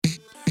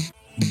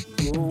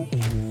It's girl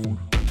code.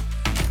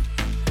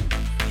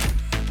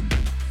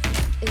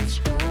 It's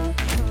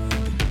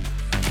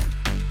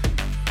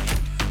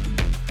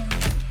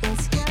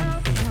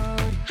girl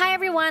code. Hi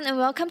everyone and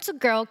welcome to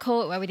Girl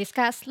Code, where we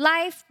discuss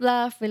life,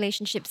 love,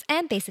 relationships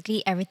and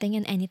basically everything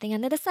and anything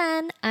under the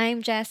sun.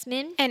 I'm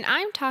Jasmine. And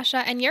I'm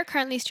Tasha, and you're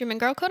currently streaming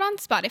Girl Code on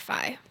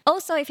Spotify.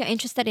 Also, if you're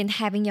interested in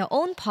having your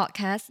own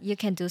podcast, you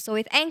can do so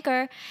with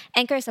Anchor.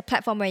 Anchor is a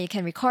platform where you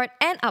can record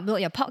and upload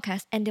your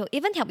podcast, and they'll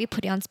even help you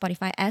put it on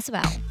Spotify as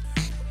well.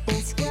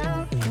 It's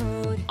girl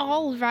code.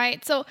 All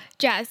right. So,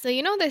 Jazz, so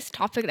you know this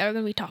topic that we're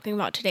going to be talking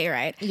about today,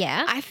 right?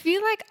 Yeah. I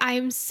feel like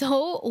I'm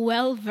so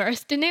well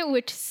versed in it,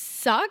 which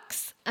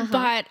sucks.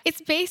 But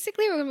it's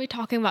basically we're going to be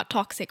talking about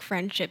toxic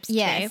friendships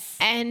today. Yes.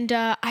 And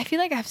I feel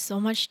like I have so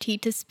much tea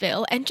to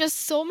spill and just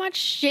so much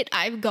shit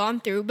I've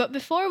gone through. But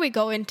before we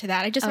go into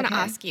that, I just want to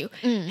Okay. ask you,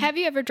 have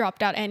you ever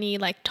dropped out any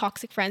like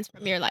toxic friends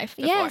from your life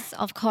before? Yes,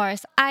 of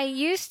course. I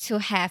used to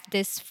have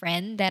this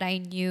friend that I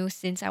knew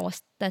since I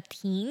was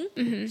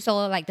 13.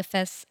 So like the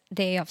first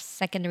day of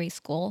secondary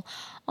school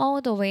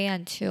all the way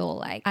until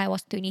like I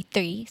was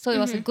 23. So it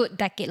was a good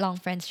decade-long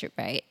friendship,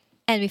 right?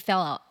 And we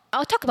fell out.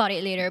 I'll talk about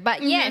it later.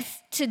 But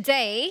yes,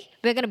 today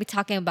we're going to be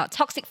talking about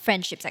toxic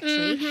friendships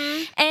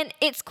actually. And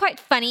it's quite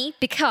funny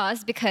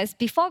because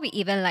before we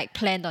even like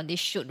planned on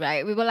this shoot,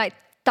 right? We were like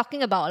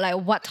talking about like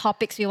what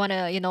topics we want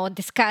to,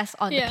 discuss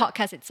on the Yeah.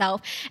 podcast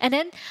itself. And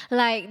then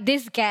like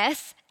this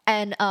guest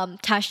and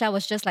Tasha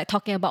was just like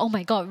talking about, oh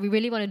my God, we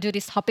really want to do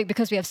this topic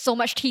because we have so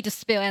much tea to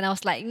spill. And I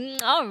was like,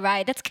 all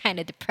right, that's kind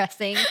of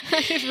depressing.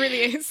 It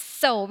really is.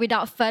 So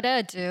without further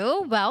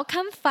ado,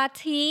 welcome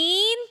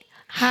Fatayn.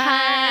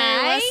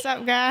 Hi, what's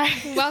up, guys?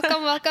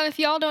 Welcome, welcome. If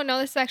y'all don't know,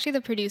 this is actually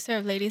the producer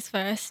of Ladies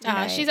First.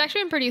 Right. She's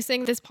actually been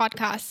producing this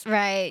podcast.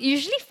 Right.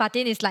 Usually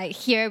Fatayn is like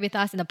here with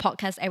us in the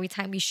podcast every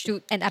time we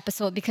shoot an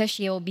episode because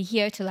she will be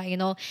here to like,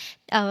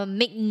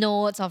 make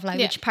notes of like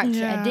Yeah. which parts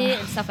Yeah. to edit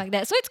and stuff like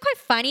that. So it's quite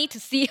funny to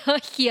see her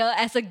here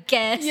as a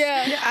guest.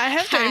 Yeah. I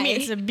have to admit,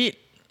 Hi. it's a bit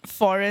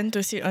foreign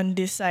to sit on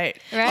this side.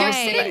 Right. You're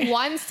sitting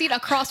one seat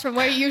across from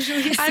where you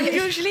usually sit. I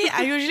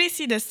usually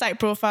see the side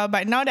profile,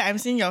 but now that I'm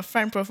seeing your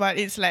front profile,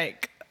 it's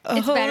like a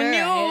It's whole better, new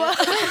right? world.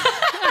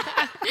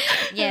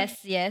 Yes.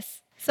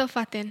 So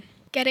Fatayn,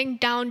 getting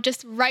down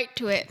just right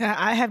to it.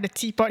 I have the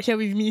teapot here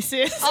with me,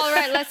 sis. All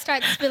right, let's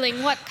start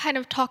spilling. What kind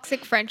of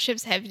toxic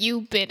friendships have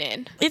you been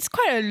in? It's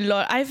quite a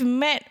lot. I've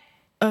met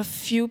a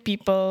few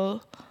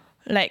people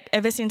like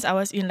ever since I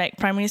was in like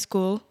primary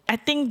school. I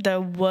think the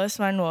worst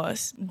one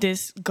was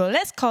this girl.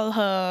 Let's call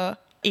her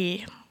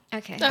A.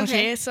 Okay.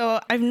 Okay, so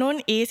I've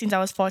known A since I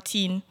was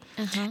 14.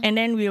 And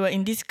then we were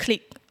in this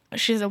clique.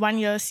 She's a 1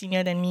 year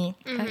senior than me.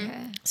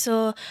 Okay.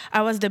 So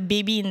I was the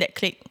baby in that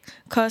clique.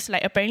 Because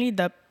like apparently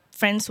the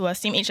friends were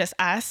same age as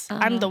us.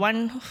 I'm the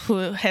one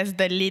who has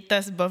the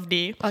latest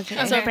birthday.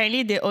 Okay. So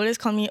apparently they always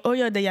call me, oh,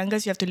 you're the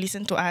youngest, you have to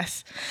listen to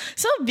us.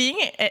 So being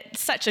at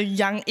such a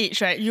young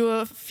age, right, you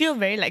will feel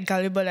very like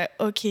gullible, like,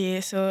 okay,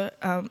 so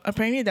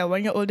apparently they're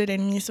 1 year older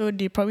than me, so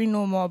they probably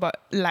know more about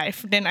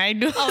life than I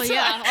do. Oh, So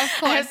yeah, of I have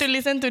course. to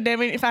listen to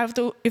them. And if I were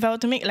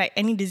to make like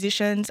any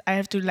decisions, I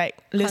have to like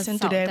listen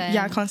Consult to them. them.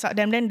 Yeah, consult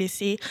them. Then they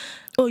say,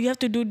 oh, you have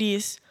to do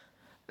this.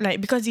 Like,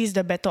 because this is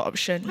the better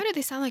option. Why do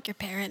they sound like your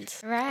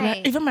parents?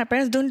 Right. Even my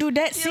parents don't do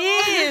that, sis.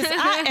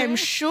 I am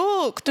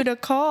shook to the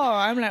core.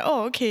 I'm like,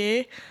 oh,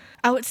 okay.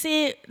 I would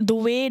say the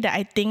way that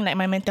I think, like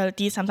my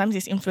mentality sometimes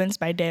is influenced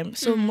by them.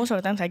 So most of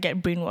the times I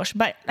get brainwashed.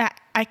 But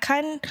I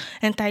can't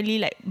entirely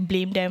like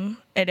blame them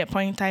at that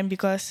point in time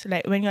because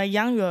like when you're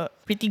young, you're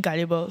pretty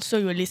gullible. So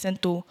you listen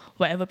to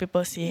whatever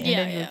people say and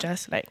Yeah, then you yeah.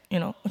 just like,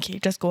 okay,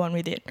 just go on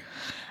with it.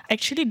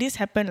 Actually, this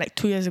happened like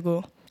 2 years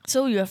ago.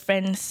 So we were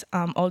friends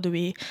all the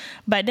way.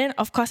 But then,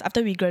 of course,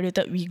 after we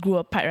graduated, we grew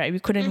apart, right? We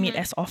couldn't meet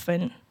as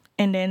often.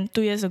 And then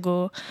 2 years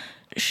ago,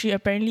 she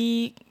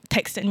apparently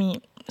texted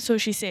me. So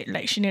she said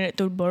like she needed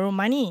to borrow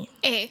money.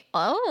 A.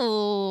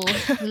 Oh,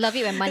 love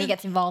it when money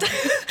gets involved.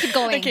 Keep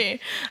going. Okay,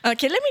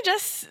 let me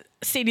just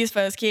say this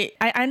first. Okay,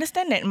 I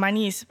understand that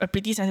money is a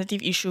pretty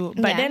sensitive issue,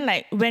 but Yeah. then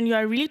like when you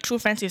are really true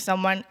friends with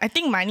someone, I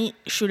think money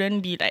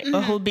shouldn't be like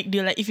a whole big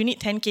deal. Like if you need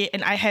 10K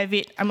and I have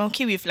it, I'm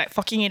okay with like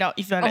forking it out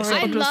if you're like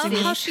Alright. I super close to love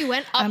me. how she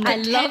went up I'm to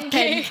like- I love 10K.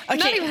 10. Not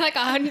Okay. even like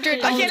 100.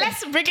 Okay,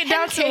 let's break it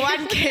down to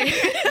 1K.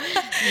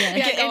 Yes.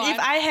 Okay, go and if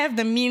on. I have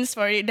the means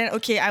for it, then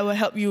okay, I will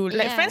help you.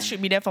 Like Yeah. friends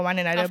should be there for one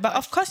another, but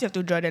of course you have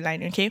to draw the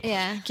line. Okay.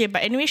 Yeah. Okay,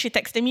 but anyway, she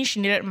texted me.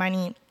 She needed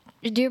money.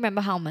 Do you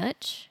remember how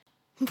much?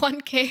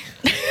 1K.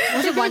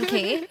 Was it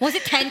 1K? Was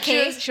it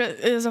 10K?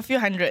 It was a few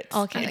hundreds.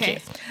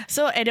 Okay.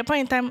 So at that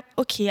point in time,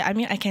 okay, I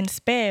mean I can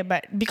spare,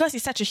 but because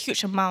it's such a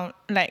huge amount,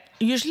 like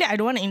usually I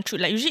don't want to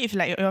intrude. Like usually if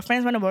like your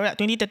friends want to borrow like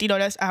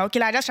 $20-$30, okay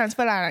lah, just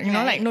transfer lah. You know,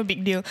 Right. like no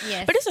big deal.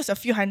 Yes. But this was a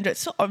few hundred.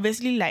 So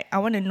obviously like I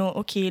want to know,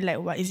 okay, like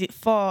what is it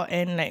for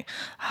and like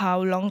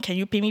how long can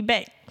you pay me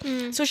back?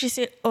 So she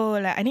said, oh,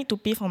 like I need to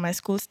pay for my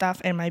school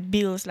stuff and my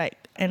bills, like,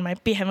 and my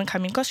pay haven't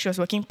come in because she was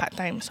working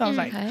part-time. So I was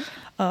like, Okay.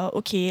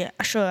 okay,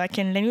 sure, I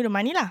can lend you the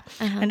money lah.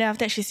 And then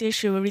after that, she said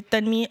she will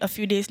return me a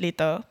few days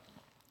later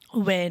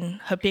when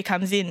her pay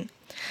comes in.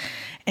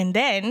 And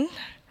then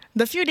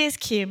the few days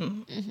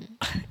came,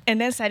 and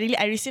then suddenly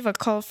I received a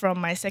call from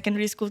my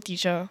secondary school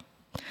teacher.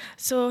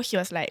 So he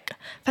was like,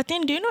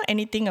 Fatayn, do you know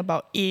anything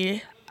about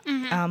A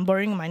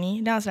borrowing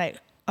money? Then I was like,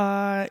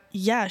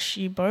 yeah,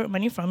 she borrowed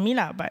money from me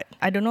lah, but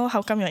I don't know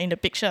how come you're in the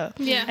picture.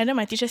 Yeah. And then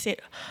my teacher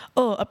said,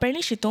 oh,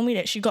 apparently she told me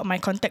that she got my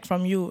contact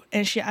from you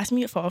and she asked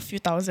me for a few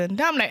thousand.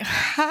 Then I'm like,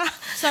 huh?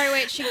 Sorry,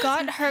 wait, she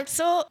got her.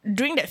 So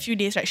during that few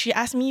days, right, she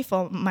asked me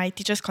for my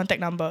teacher's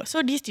contact number.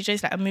 So this teacher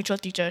is like a mutual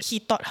teacher. He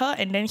taught her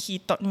and then he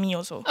taught me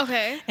also.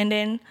 Okay. And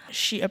then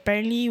she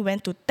apparently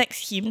went to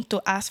text him to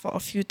ask for a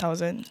few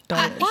 $1,000. Him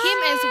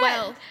as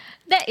well.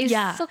 That is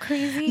Yeah. so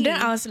crazy.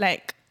 Then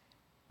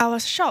I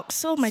was shocked.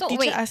 So my teacher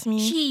wait, asked me.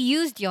 She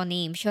used your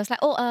name. She was like,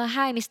 oh,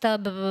 hi, Mr. Blah,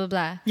 blah, blah,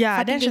 blah.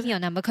 Yeah, Fatayn then gave she- me your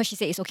number because she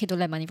said it's okay to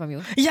lend money from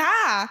you.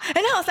 Yeah. And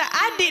then I was like,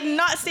 I did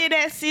not say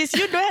that, sis.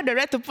 You don't have the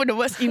right to put the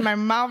words in my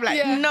mouth. Like,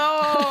 Yeah.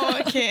 no.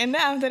 Okay. And then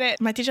after that,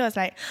 my teacher was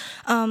like,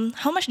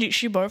 how much did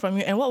she borrow from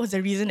you? And what was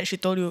the reason that she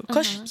told you?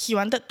 Because he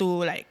wanted to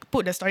like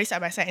put the story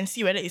side by side and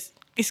see whether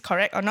it's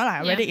correct or not,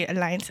 like, whether it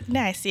aligns.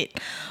 Then I said,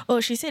 oh,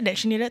 she said that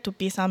she needed to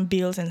pay some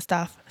bills and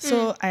stuff.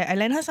 So I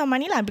lent her some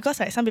money lah, because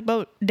like some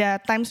people, there are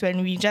times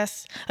when we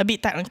just a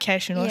bit tight on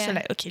cash, you know. So Yeah.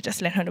 like, okay,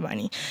 just lend her the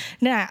money.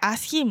 Then I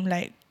asked him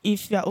like,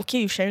 if you're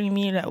okay with sharing with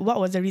me, like, what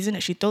was the reason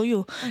that she told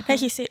you? Then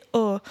he said,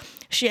 oh,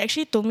 she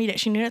actually told me that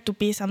she needed to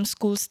pay some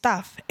school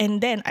stuff.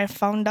 And then I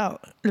found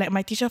out, like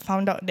my teacher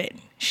found out that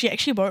she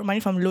actually borrowed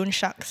money from loan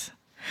sharks.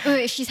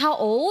 Wait, she's how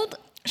old?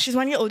 She's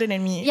 1 year older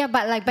than me. Yeah,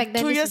 but like back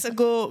then. 2 this years is-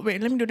 ago,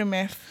 wait, let me do the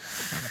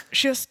math.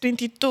 She was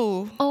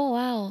 22. Oh,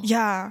 wow.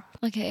 Yeah.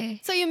 Okay.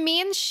 So you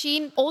mean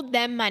she owed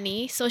them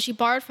money, so she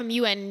borrowed from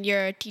you and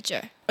your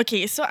teacher?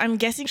 Okay, so I'm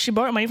guessing she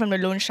borrowed money from the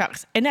loan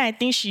sharks. And then I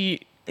think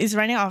she is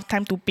running out of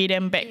time to pay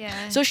them back.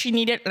 Yeah. So she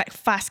needed like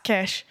fast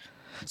cash.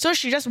 So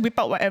she just whip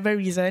out whatever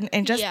reason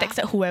and just Yeah.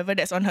 texted whoever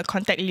that's on her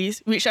contact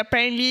list, which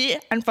apparently,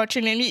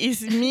 unfortunately,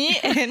 is me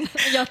and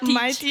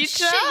my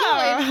teacher. Shit,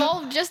 you're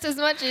involved just as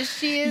much as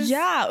she is.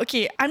 Yeah,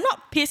 okay. I'm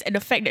not pissed at the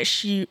fact that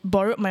she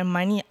borrowed my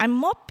money. I'm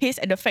more pissed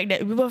at the fact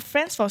that we were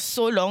friends for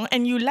so long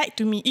and you lied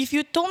to me. If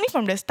you told me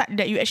from the start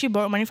that you actually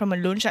borrowed money from a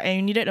loan shark and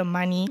you needed the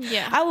money,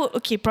 Yeah. I would,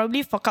 okay,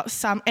 probably fork out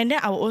some and then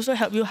I will also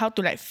help you how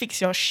to like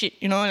fix your shit,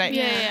 you know? Like,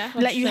 Yeah.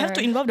 like you have Sure.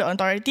 to involve the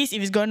authorities if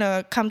it's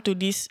gonna come to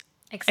this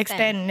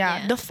extent. Yeah.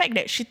 Yeah. The fact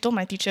that she told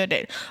my teacher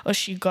that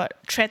she got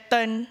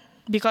threatened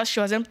because she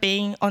wasn't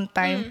paying on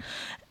time.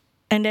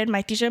 And then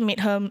my teacher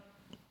made her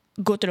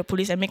go to the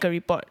police and make a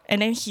report.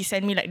 And then he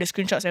sent me like the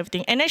screenshots and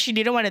everything. And then she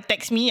didn't want to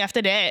text me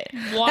after that.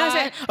 What? Then I was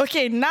like,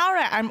 okay, now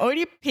right, I'm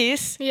already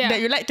pissed Yeah. that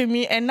you lied to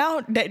me. And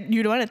now that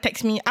you don't want to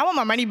text me, I want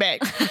my money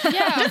back.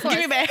 Yeah, of Just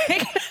give me course.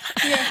 back.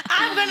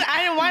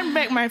 I want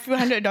back my few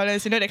 $100,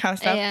 you know, that kind of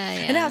stuff. Yeah,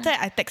 And then yeah. after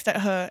that, I texted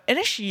her. And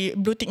then she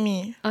blue ticked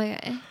me.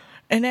 Okay.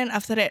 And then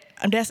after that,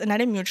 there's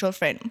another mutual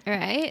friend.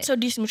 Right. So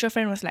this mutual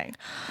friend was like,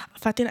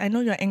 Fatayn, I know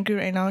you're angry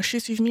right now.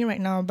 She's with me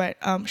right now, but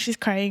she's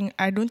crying.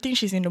 I don't think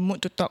she's in the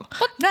mood to talk.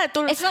 What? Then I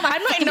told her, It's not my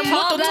I'm not in the fucking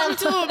mood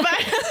to problem. talk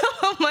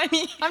too, but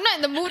money. I'm not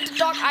in the mood to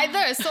talk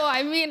either, so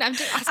I mean, I'm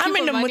just asking I'm for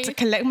in the money. mood to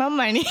collect my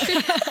money.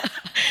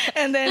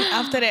 And then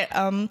after that,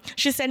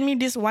 she sent me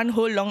this one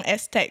whole long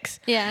ass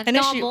text. Yeah, And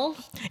then normal.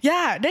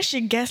 Then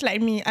she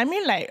gaslight me. I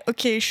mean, like,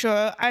 okay,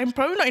 sure, I'm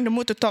probably not in the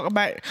mood to talk,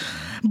 but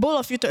bold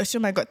of you to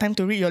assume I got time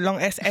to read your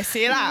long ass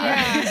essay lah.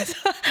 Yeah. So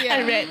I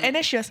Yeah. read, and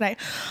then she was like,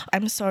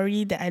 I'm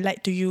sorry that I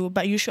lied to you,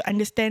 but you should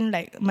understand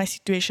like my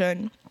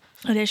situation.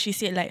 And then she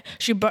said like,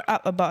 she brought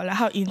up about like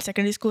how in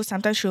secondary school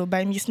sometimes she'll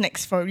buy me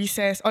snacks for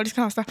recess, all this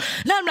kind of stuff.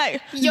 Now I'm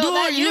like, Yo,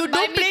 that dude, you you didn't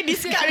buy don't me- play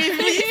this card with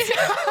me.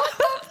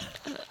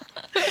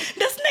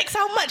 The snacks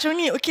how much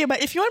only? Okay,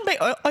 but if you want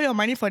back all your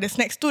money for the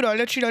snacks, $2,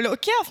 $3,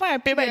 okay, fine, I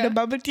pay back Yeah. the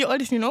bubble tea, all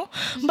this, you know.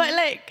 But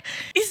like,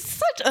 it's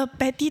such a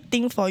petty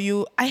thing for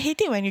you. I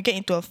hate it when you get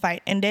into a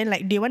fight and then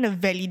like they want to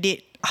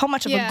validate how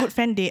much of a Yeah. good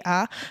friend they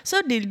are.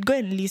 So they go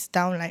and list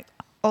down like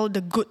all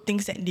the good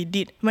things that they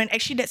did when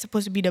actually that's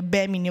supposed to be the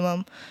bare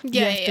minimum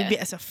you Yeah, have to yeah. be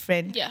as a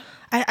friend. Yeah.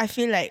 I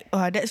feel like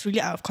that's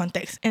really out of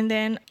context. And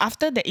then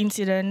after the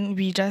incident,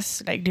 we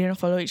just like didn't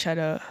follow each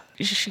other.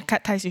 She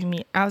cut ties with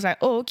me. I was like,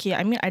 oh, okay.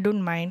 I mean, I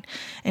don't mind.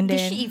 And Did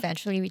then she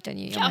eventually return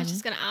you your I was money?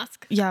 just gonna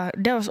ask. yeah,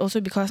 that was also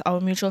because our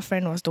mutual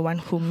friend was the one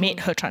who made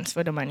her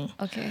transfer the money.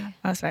 Okay.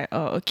 I was like,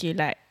 oh, okay.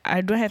 Like,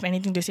 I don't have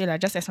anything to say.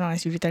 Like, just as long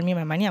as you return me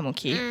my money, I'm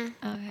okay.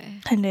 Okay.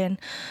 And then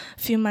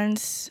a few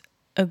months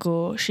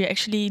ago, she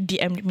actually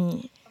DM'd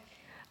me.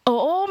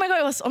 Oh my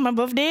god, it was on my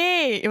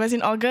birthday. It was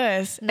in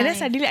August. And then Nice.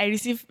 suddenly I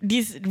received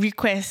this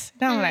request.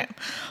 Then I'm like,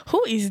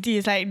 who is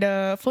this? Like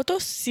the photo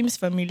seems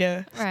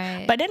familiar.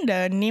 Right. But then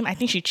the name, I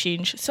think she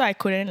changed. So I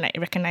couldn't like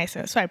recognize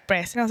her. So I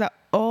pressed and I was like,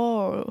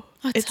 oh,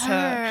 it's her.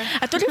 her.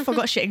 I totally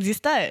forgot she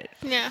existed.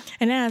 Yeah.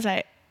 And then I was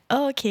like,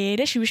 oh, okay.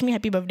 Then she wished me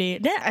happy birthday.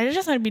 Then I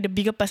just want to be the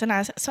bigger person.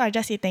 So I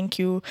just say thank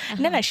you.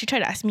 And then like she tried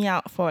to ask me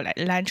out for like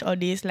lunch or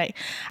this. Like,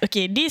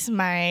 okay, this is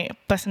my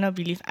personal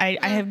belief. I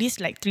have this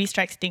like 3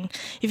 strikes thing.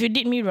 If you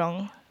did me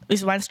wrong,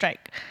 it's 1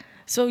 strike.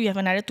 So you have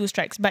another 2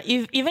 strikes. But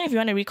even if you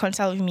want to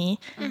reconcile with me,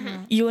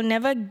 you will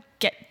never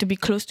get to be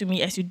close to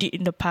me as you did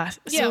in the past.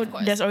 Yeah, So of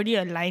course. there's already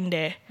a line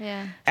there.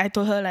 Yeah. I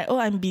told her like, oh,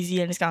 I'm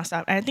busy and this kind of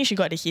stuff. And I think she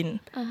got the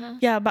hint.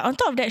 Yeah, but on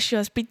top of that, she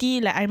was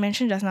pretty, like I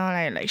mentioned just now,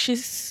 like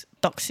she's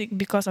toxic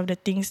because of the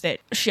things that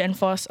she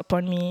enforced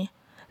upon me.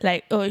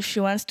 Like, oh, if she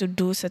wants to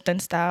do certain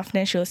stuff,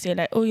 then she'll say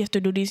like, oh, you have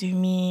to do this with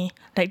me.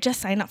 Like,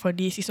 just sign up for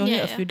this. It's only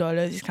Yeah, a yeah. few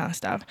dollars, this kind of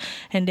stuff.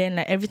 And then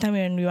like every time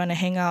when we want to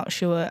hang out,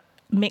 she will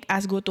make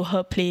us go to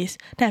her place.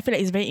 Then I feel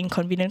like it's very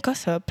inconvenient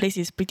because her place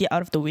is pretty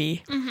out of the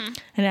way. And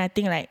then I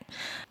think like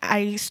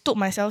I stood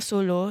myself so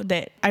low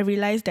that I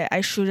realized that I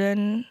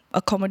shouldn't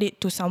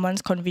accommodate to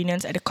someone's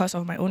convenience at the cost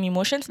of my own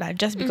emotions, like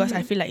just because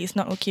I feel like it's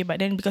not okay. But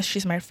then because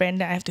she's my friend,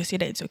 then I have to say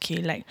that it's okay.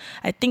 Like,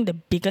 I think the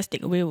biggest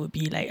takeaway would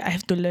be like I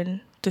have to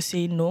learn to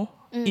say no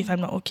if I'm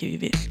not okay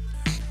with it.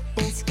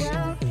 It's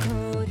girl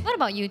code. What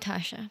about you,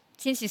 Tasha?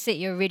 Since you said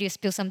you're ready to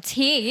spill some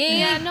tea.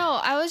 Yeah, no,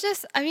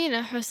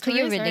 her story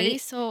you is already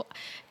relate? so...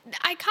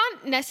 I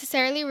can't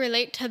necessarily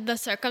relate to the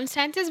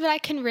circumstances, but I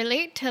can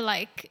relate to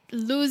like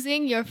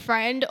losing your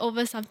friend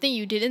over something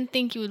you didn't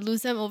think you would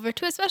lose them over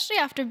to, especially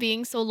after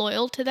being so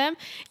loyal to them.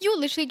 You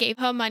literally gave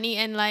her money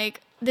and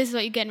like, this is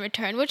what you get in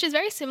return, which is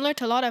very similar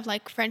to a lot of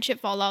like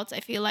friendship fallouts. I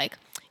feel like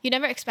you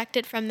never expect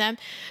it from them.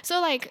 So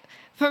like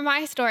for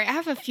my story, I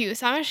have a few.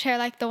 So I'm going to share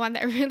like the one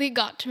that really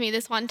got to me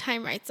this one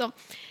time, right? So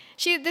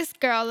this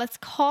girl, let's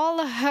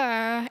call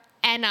her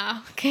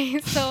Anna. Okay,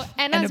 so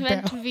Anna's meant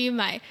Annabelle. to be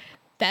my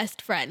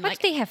best friend. Why Like,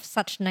 do they have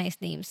such nice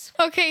names?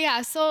 okay,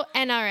 yeah. So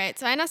Anna, right?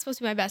 So Anna's supposed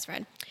to be my best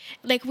friend.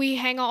 Like we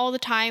hang out all the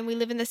time. We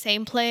live in the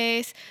same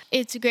place.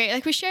 It's great.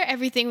 Like we share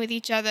everything with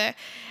each other.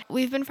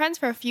 We've been friends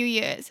for a few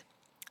years.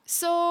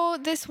 So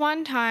this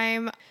one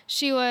time,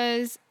 she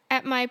was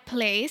at my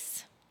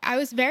place. I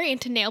was very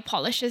into nail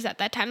polishes at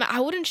that time. Like, I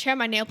wouldn't share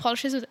my nail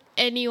polishes with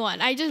anyone.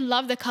 I just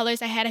love the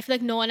colors I had. I feel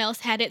like no one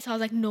else had it. So I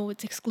was like, no,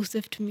 it's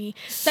exclusive to me.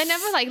 So I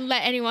never like let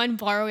anyone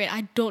borrow it.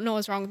 I don't know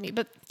what's wrong with me,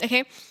 but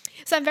okay.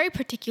 So I'm very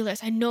particular.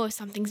 So I know if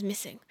something's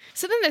missing.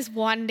 So then there's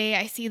one day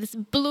I see this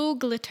blue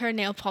glitter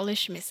nail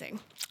polish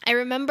missing. I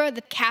remember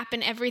the cap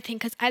and everything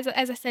because as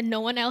I said, no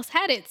one else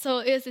had it. So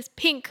it was this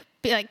pink,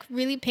 like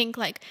really pink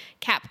like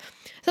cap.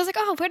 So I was like,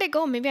 oh, where'd it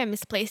go? Maybe I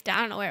misplaced it. I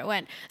don't know where it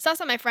went. So I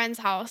was at my friend's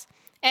house.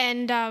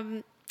 And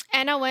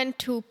Anna went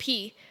to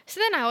pee. So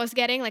then I was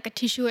getting like a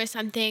tissue or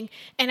something,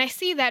 and I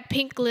see that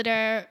pink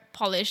glitter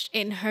polish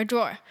in her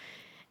drawer.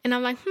 And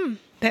I'm like,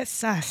 That's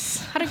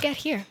sus. how'd it get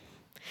here?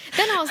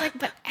 Then I was like,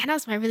 but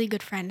Anna's my really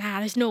good friend.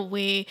 There's no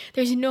way.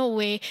 There's no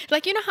way.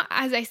 Like, you know how,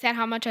 as I said,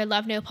 how much I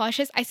love nail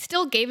polishes? I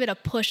still gave it a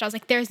push. I was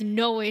like, there's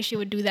no way she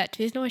would do that to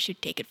me. There's no way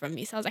she'd take it from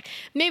me. So I was like,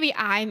 maybe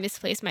I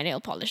misplaced my nail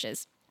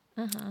polishes.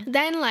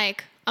 Then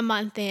like a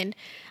month in,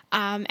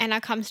 Anna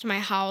comes to my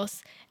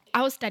house.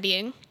 I was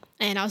studying.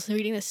 And I was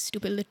reading this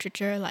stupid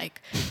literature,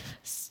 like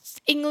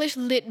English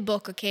lit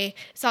book, okay?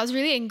 So I was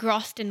really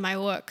engrossed in my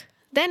work.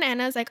 Then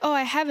Anna's like, oh,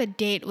 I have a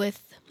date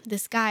with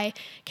this guy.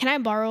 Can I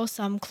borrow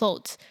some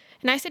clothes?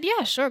 And I said,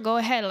 yeah, sure, go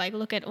ahead. Like,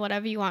 look at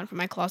whatever you want from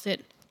my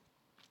closet.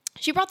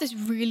 She brought this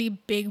really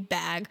big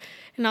bag.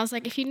 And I was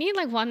like, if you need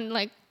like one,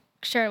 like,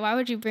 shirt, why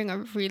would you bring a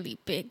really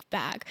big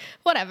bag?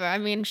 Whatever. I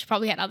mean, she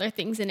probably had other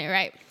things in it,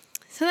 right?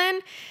 So then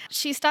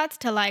she starts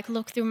to like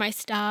look through my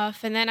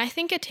stuff, and then I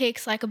think it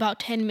takes like about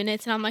 10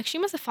 minutes, and I'm like, she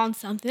must have found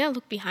something. I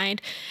look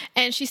behind,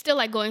 and she's still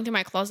like going through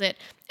my closet,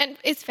 and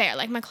it's fair,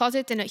 like my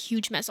closet's in a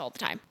huge mess all the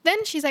time.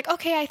 Then she's like,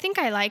 okay, I think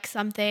I like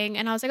something,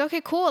 and I was like,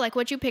 okay, cool, like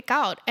what'd you pick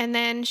out? And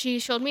then she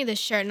showed me this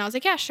shirt, and I was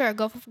like, yeah, sure,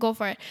 go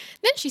for it.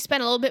 Then she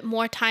spent a little bit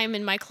more time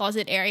in my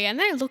closet area, and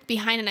then I look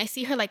behind, and I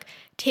see her like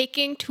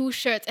taking 2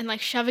 shirts and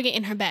like shoving it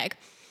in her bag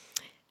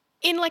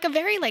in like a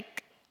very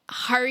like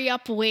hurry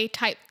up way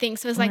type thing.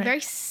 So it's like very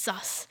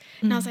sus.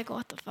 And I was like,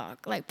 what the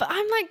fuck? Like, but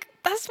I'm like,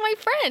 that's my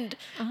friend.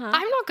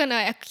 I'm not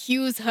gonna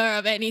accuse her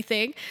of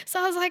anything.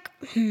 So I was like,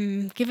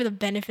 give her the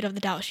benefit of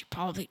the doubt. She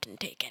probably didn't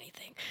take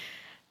anything.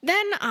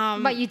 Then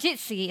But you did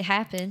see it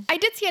happen. I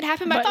did see it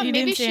happen, but I But thought you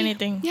maybe didn't say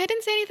anything. Yeah, I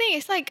didn't say anything.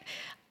 It's like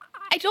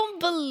I don't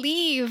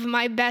believe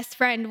my best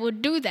friend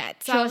would do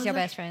that. So She I was your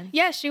like- best friend?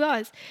 Yeah, she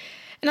was.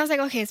 And I was like,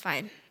 okay, it's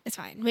fine.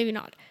 Maybe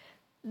not.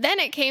 Then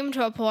it came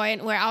to a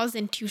point where I was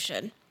in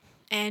tuition.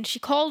 And she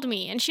called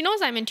me, and she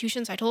knows I'm in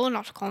tuition, so I told her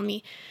not to call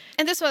me.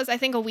 And this was, I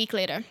think, a week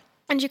later.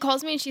 And she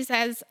calls me and she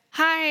says,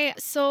 hi,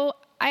 so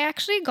I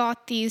actually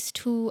got these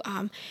 2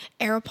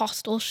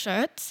 Aeropostale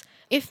shirts.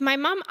 If my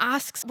mom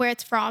asks where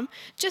it's from,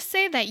 just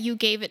say that you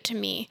gave it to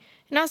me.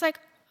 And I was like,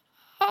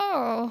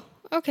 oh,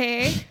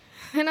 okay.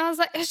 And I was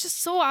like, it's just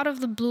so out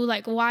of the blue.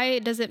 Like, why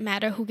does it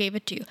matter who gave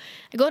it to you?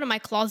 I go to my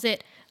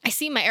closet. I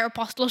see my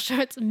Aeropostale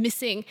shirts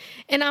missing.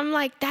 And I'm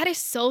like, that is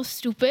so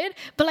stupid.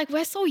 But like,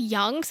 we're so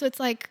young. So it's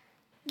like,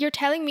 you're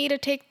telling me to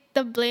take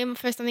the blame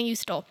for something you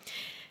stole.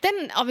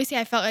 Then obviously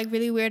I felt like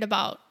really weird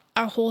about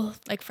our whole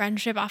like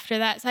friendship after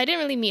that. So I didn't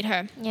really meet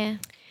her. Yeah.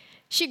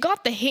 She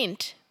got the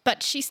hint,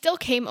 but she still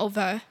came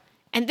over.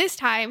 And this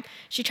time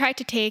she tried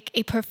to take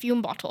a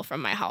perfume bottle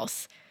from my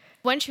house.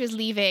 When she was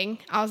leaving,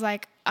 I was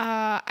like,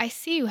 I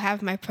see you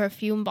have my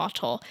perfume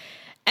bottle.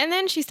 And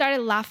then she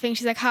started laughing.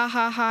 She's like, ha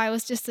ha ha, it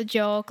was just a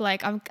joke.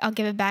 Like, I'll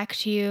give it back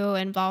to you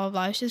and blah, blah,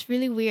 blah. It's just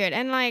really weird.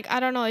 And like, I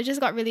don't know, it just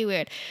got really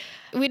weird.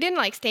 We didn't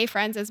like stay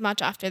friends as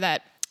much after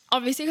that.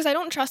 Obviously, because I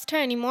don't trust her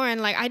anymore.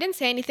 And like, I didn't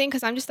say anything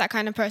because I'm just that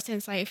kind of person.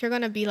 It's like, if you're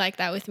going to be like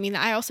that with me,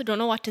 then I also don't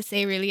know what to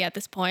say really at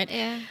this point.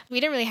 Yeah. We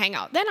didn't really hang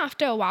out. Then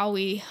after a while,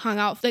 we hung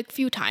out like a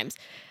few times.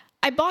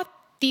 I bought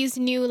these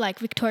new like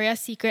Victoria's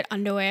Secret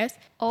underwears.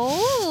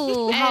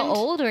 Oh, how And-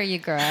 old were you,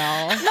 girl?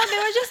 No, they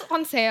were just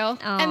on sale.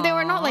 And they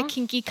were not like Aw.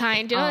 kinky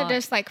kind. You know, Oh.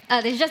 just like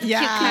There's just Yeah,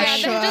 cute kind. Yeah,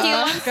 sure. they're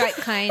just Cute stripe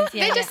kinds.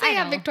 Yeah, they just yeah, say I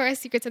have know. Victoria's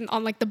Secrets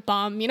on like the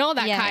bum, you know,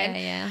 that Yeah, kind.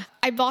 yeah.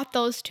 I bought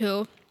those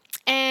two.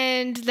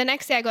 And the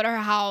next day I go to her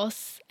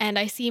house and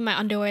I see my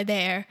underwear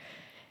there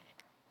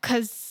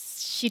because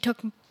she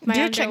took my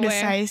Did you underwear.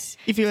 check the size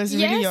if it was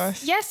really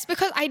yours? Yes,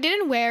 because I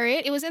didn't wear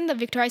it. It was in the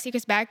Victoria's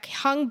Secret bag,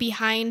 hung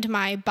behind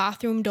my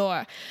bathroom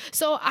door.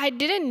 So I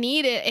didn't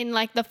need it in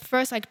like the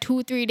first like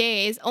 2-3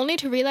 days, only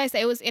to realize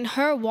that it was in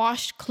her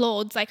washed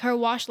clothes, like her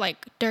washed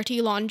like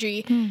dirty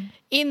laundry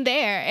in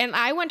there. And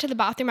I went to the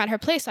bathroom at her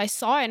place, so I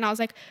saw it and I was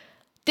like,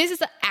 this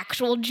is an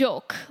actual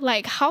joke.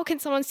 Like, how can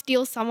someone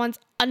steal someone's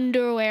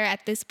underwear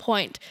at this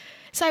point?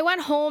 So I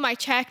went home, I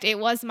checked, it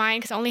was mine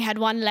because I only had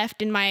one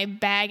left in my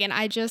bag, and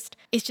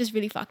it's just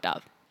really fucked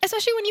up.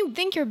 Especially when you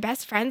think you're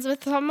best friends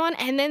with someone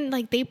and then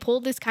like they pull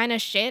this kind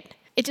of shit.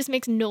 It just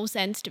makes no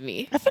sense to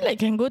me. I feel like it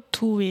can go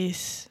two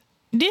ways.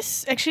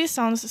 This actually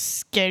sounds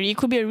scary. It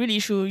could be a real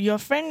issue. Your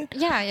friend,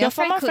 Yeah, your your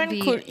friend former could friend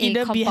be could a either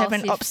have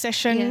an compulsive-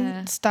 obsession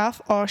yeah.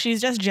 stuff, or she's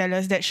just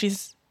jealous that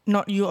she's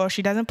not you, or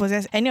she doesn't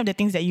possess any of the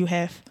things that you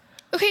have.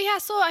 Okay, yeah,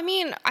 so I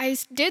mean,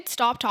 did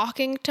stop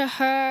talking to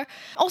her.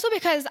 Also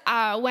because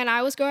when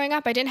I was growing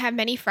up, I didn't have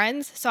many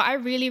friends. So I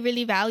really,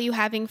 really value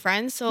having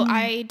friends. So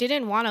I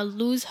didn't want to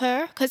lose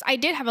her because I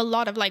did have a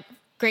lot of like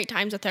great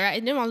times with her. I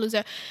didn't want to lose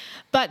her.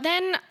 But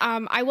then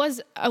I was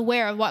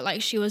aware of what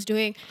like she was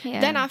doing. Yeah.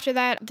 Then after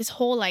that, this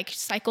whole like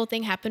cycle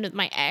thing happened with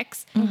my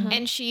ex.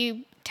 And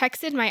she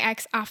texted my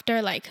ex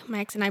after like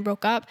my ex and I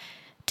broke up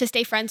to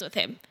stay friends with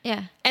him.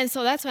 Yeah. And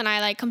so that's when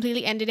I like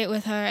completely ended it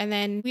with her. And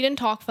then we didn't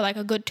talk for like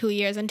a good 2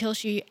 years until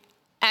she,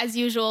 as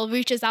usual,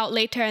 reaches out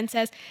later and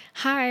says,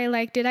 hi,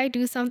 like, did I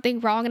do something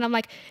wrong? And I'm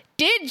like,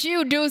 did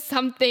you do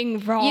something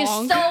wrong? You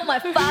stole my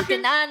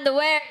fucking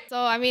underwear.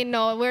 So, I mean,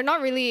 no, we're not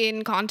really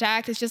in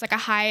contact. It's just like a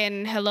hi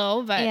and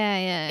hello. But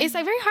Yeah. it's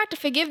like very hard to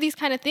forgive these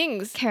kind of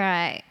things.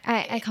 Correct.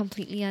 I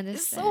completely understand.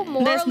 It's so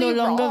morally There's no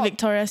longer wrong.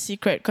 Victoria's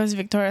Secret because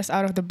Victoria's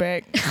out of the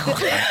bag.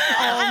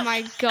 Oh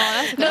my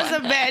God. That's a good That's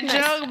one. a bad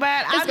joke,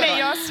 but I good made one.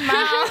 your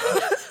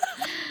smile.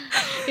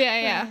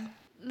 Yeah.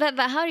 But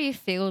how do you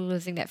feel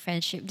losing that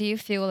friendship? Do you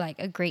feel like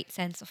a great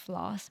sense of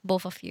loss,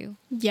 both of you?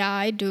 Yeah,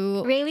 I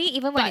do. Really?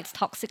 Even when But- it's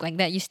toxic like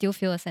that, you still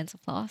feel a sense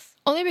of loss?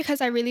 Only because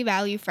I really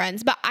value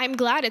friends. But I'm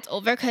glad it's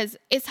over because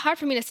it's hard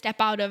for me to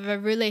step out of a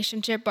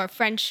relationship or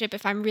friendship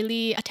if I'm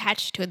really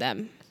attached to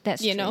them.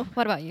 That's You true. know?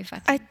 What about you,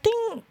 Fatayn? I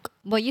think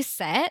Were you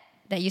sad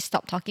that you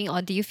stopped talking,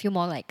 or do you feel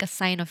more like a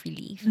sign of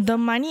relief? the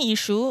money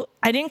issue,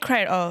 I didn't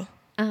cry at all.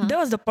 That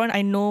was the point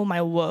I know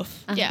my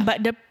worth. Yeah.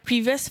 But the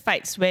previous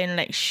fights when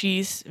like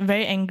she's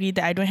very angry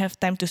that I don't have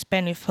time to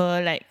spend with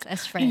her, like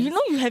As friends. you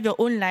know, you have your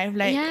own life.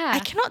 Like Yeah. I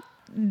cannot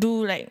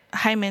do like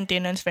high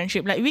maintenance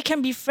friendship. Like we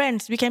can be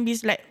friends, we can be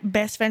like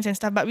best friends and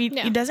stuff, but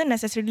Yeah. it doesn't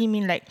necessarily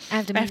mean like I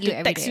have to meet you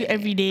every text you day.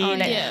 every day. Oh,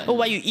 like yeah. oh,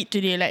 what you eat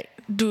today, like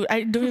dude,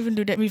 I don't even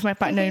do that with my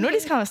partner, you know,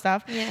 this kind of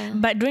stuff. Yeah.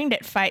 But during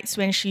that fights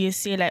when she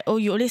say like, oh,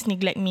 you always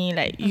neglect me,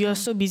 like you're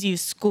so busy with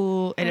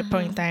school at that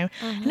point in time,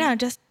 and then I'll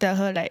just tell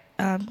her like,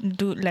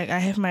 dude, like I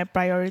have my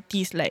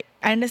priorities. Like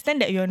I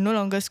understand that you're no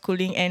longer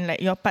schooling and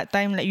like you're part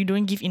time, like you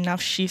don't give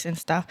enough shifts and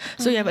stuff,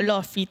 so you have a lot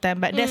of free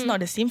time. But that's not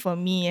the same for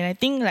me. And I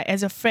think like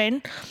as a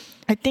friend,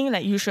 I think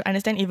like you should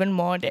understand even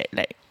more that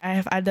like I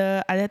have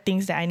other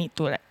things that I need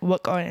to like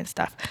work on and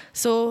stuff.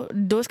 So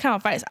those kind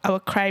of fights I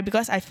will cry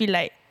because I feel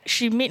like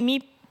she made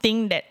me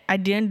think that I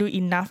didn't do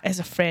enough as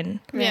a friend.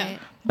 Yeah.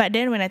 But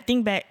then when I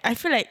think back, I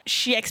feel like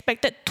she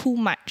expected too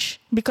much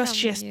because From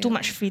she has you. too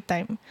much free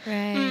time. Right.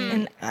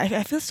 And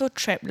I feel so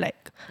trapped.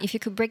 Like If you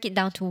could break it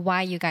down to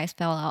why you guys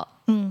fell out,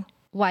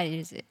 why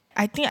is it?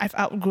 I think I've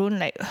outgrown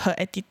like her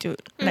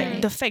attitude.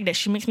 Like the fact that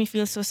she makes me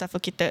feel so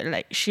suffocated.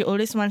 Like she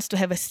always wants to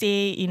have a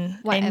say in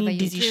Whatever any you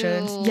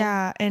decisions. do.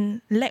 Yeah,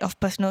 and lack of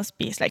personal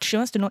space. Like she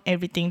wants to know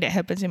everything that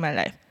happens in my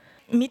life.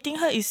 Meeting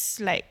her is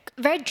like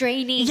Very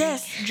draining.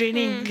 yes,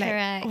 draining. Like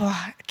correct. wow,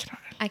 I cannot.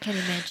 I can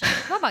imagine.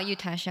 What about you,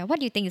 Tasha? What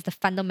do you think is the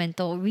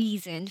fundamental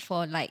reason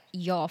for like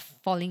your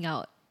falling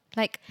out?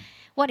 Like,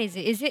 what is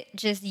it? Is it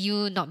just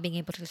you not being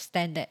able to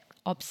stand that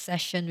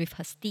obsession with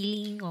her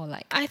stealing, or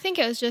like I think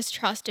it was just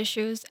trust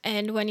issues.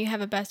 And when you have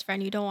a best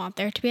friend, you don't want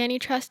there to be any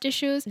trust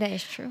issues. that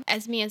is true?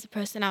 As me as a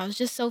person, I was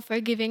just so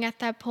forgiving at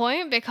that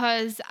point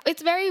because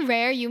it's very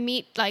rare you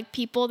meet like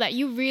people that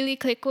you really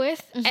click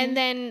with and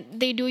then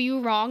they do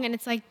you wrong and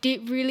it's like,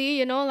 did really,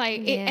 you know,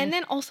 like Yeah. and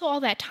then also all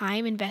that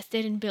time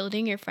invested in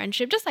building your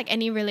friendship, just like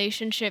any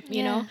relationship,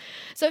 you know.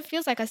 So it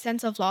feels like a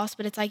sense of loss,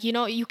 but it's like, you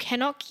know, you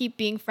cannot keep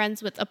being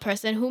friends with a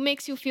person who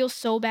makes you feel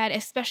so bad,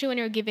 especially when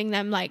you're giving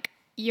them like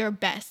your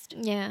best.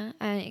 Yeah,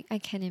 I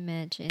can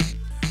imagine.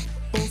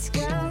 It's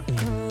girl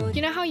code.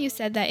 You know how you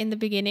said that in the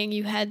beginning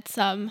you had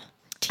some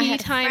I tea had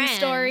a time friend.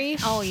 story?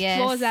 Oh, yes.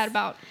 What was that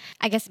about?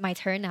 I guess my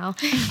turn now.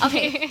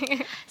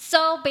 Okay.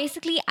 So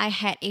basically, I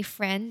had a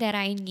friend that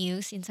I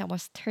knew since I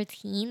was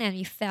 13 and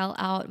we fell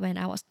out when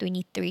I was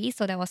 23.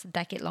 So that was a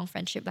decade-long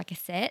friendship, like I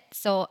said.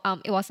 So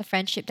it was a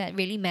friendship that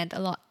really meant a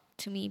lot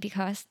to me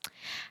because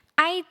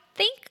I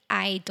think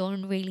I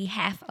don't really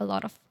have a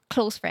lot of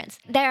close friends.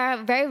 There are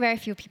very, very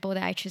few people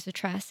that I choose to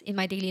trust in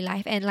my daily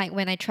life. And like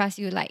when I trust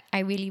you, like I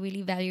really,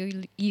 really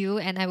value you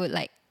and I would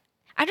like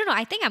I don't know.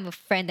 I think I'm a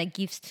friend that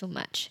gives too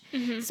much.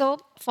 So,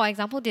 for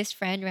example, this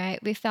friend, right,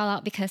 we fell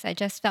out because I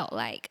just felt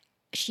like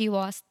she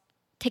was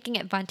taking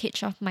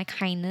advantage of my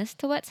kindness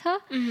towards her.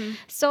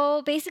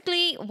 So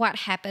basically what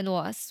happened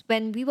was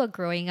when we were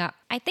growing up,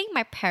 I think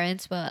my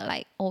parents were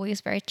like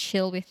always very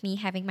chill with me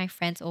having my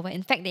friends over.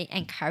 In fact, they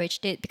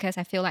encouraged it because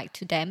I feel like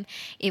to them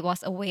it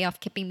was a way of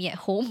keeping me at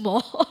home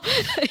more,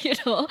 you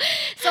know.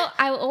 So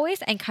I will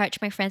always encourage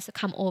my friends to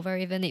come over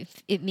even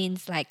if it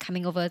means like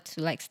coming over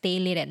to like stay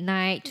late at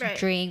night, to Right.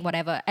 drink,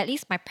 whatever. At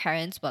least my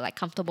parents were like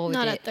comfortable with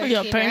Not it. at 13,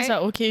 Your parents right?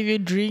 are okay with you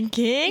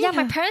drinking? Yeah,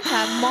 my parents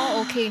are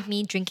more okay with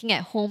me drinking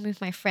at home with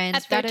my friends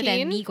At rather 13?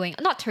 than me going.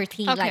 Not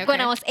 13, Okay, like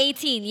when okay. I was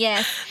 18,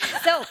 yes.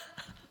 So,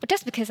 but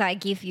just because I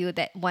give you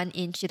that 1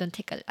 inch, you don't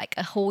take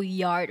a whole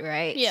yard,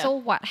 right? Yeah. So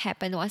what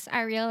happened was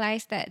I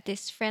realized that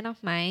this friend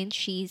of mine,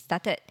 she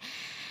started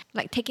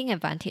like taking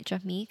advantage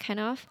of me, kind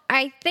of.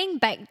 I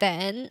think back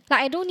then, like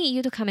I don't need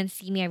you to come and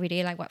see me every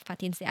day, like what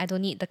Fatayn said. I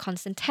don't need the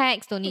constant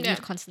text, don't need Yeah. you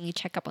to constantly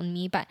check up on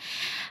me. But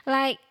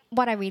like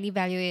what I really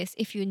value is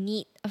if you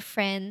need a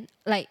friend,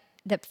 like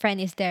that friend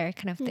is there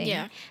kind of thing.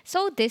 Yeah.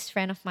 So this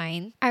friend of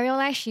mine, I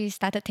realized she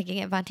started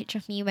taking advantage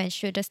of me when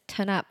she would just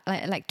turn up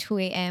like 2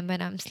 a.m.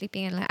 when I'm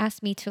sleeping and like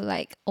ask me to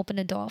like open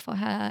the door for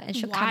her and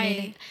she'll come in Why?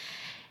 and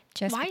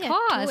just Why at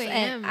because. 2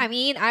 And a.m.? I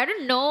mean, I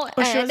don't know.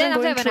 Or she And then wasn't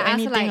after going when through I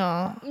asked her anything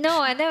like or...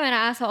 no, and then when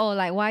I asked her, oh,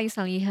 like why are you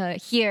suddenly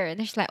here? And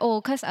then she's like,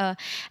 oh, cause I'm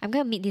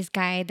gonna meet this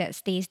guy that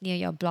stays near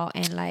your block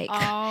and like so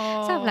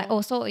I'm like, oh,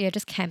 so you're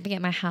just camping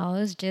at my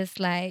house, just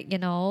like, you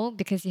know,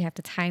 because you have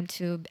the time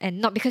to, and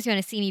not because you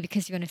want to see me,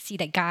 because you want to see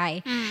that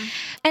guy.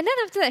 And then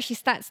after that, she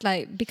starts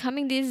like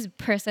becoming this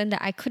person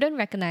that I couldn't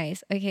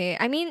recognize. Okay,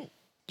 I mean,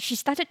 she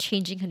started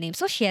changing her name,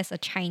 so she has a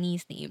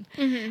Chinese name,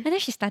 and then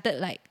she started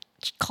like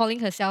calling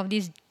herself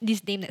this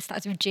name that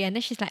starts with J, and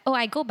then she's like, oh,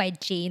 I go by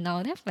J now.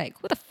 And I'm like,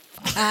 who the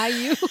fuck are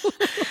you?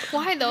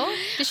 Why though?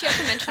 Did she have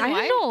to mention I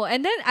why? don't know.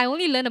 And then I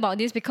only learned about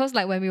this because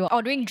like when we were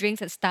ordering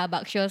drinks at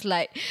Starbucks, she was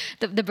like,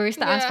 the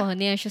barista asked Yeah. for her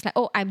name and she was like,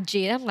 oh, I'm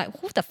Jade. I'm like,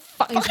 who the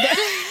fuck is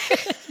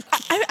that?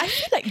 I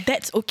feel like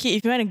that's okay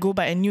if you want to go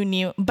by a new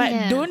name, but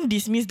Yeah. don't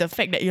dismiss the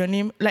fact that your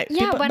name, like,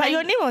 Yeah, people, when but I-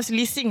 your name was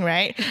Lee Sing,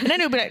 right? And then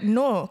they'll be like,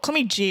 no, call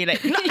me Jay.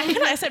 Like, no, I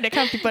cannot accept that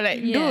kind of people. Like,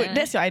 Yeah. dude,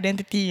 that's your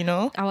identity, you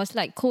know? I was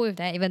like cool with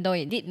that, even though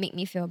it did make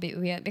me feel a bit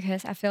weird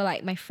because I feel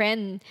like my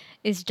friend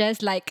is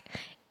just like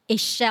a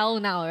shell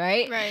now,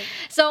 right? Right.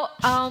 So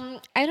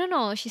I don't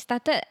know. She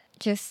started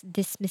just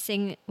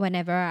dismissing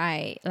whenever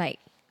I like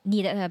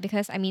needed her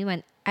because I mean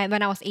when I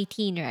was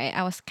 18, right,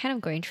 I was kind of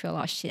going through a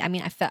lot of shit. I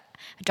mean, I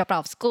dropped out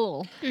of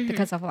school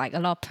because of like a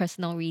lot of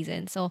personal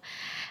reasons. So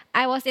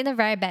I was in a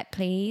very bad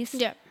place.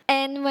 Yeah.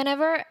 And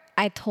whenever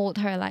I told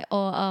her like,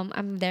 oh,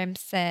 I'm damn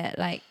sad.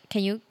 Like,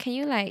 can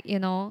you like, you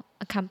know,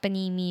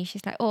 accompany me?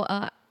 She's like, oh,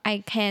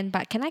 I can,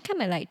 but can I come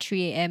at like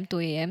 3 a.m., 2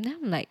 a.m.? Then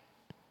I'm like,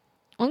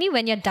 only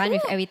when you're done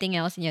with everything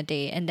else in your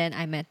day, and then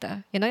I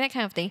matter. You know, that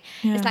kind of thing.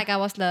 Yeah. It's like I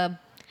was the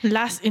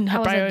Last in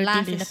her priority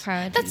last in the list.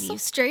 priority That's so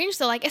list. strange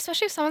though. Like,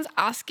 especially if someone's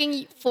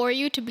asking for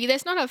you to be there,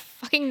 it's not a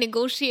fucking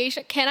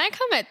negotiation. Can I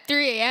come at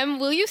 3 a.m.?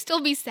 Will you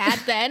still be sad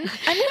then?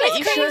 I mean, like,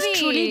 if she was crazy.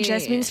 truly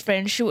Jasmine's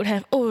friend, she would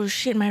have, oh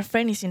shit, my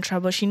friend is in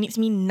trouble. She needs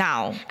me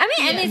now. I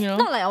mean, and it's You know?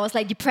 not like I was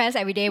like depressed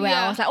every day where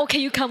Yeah. I was like, oh, can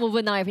you come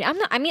over now? Every day. I'm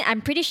not. I mean,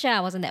 I'm pretty sure I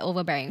wasn't that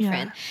overbearing Yeah.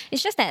 friend.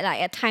 It's just that like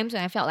at times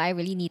when I felt like I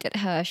really needed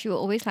her, she would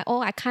always like,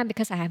 oh, I can't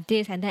because I have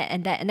this and that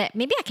and that and that.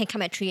 Maybe I can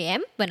come at 3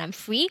 a.m. when I'm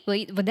free.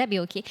 Would that be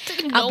okay?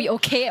 I'll be No.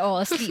 okay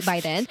or asleep by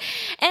then.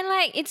 And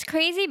like it's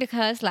crazy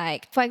because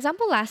like for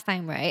example last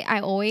time, right, I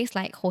always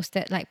like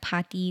hosted like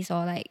parties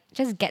or like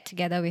just get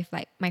together with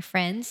like my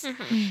friends,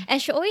 and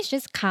she always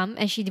just come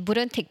and she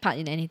wouldn't take part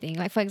in anything.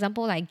 Like for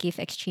example, like gift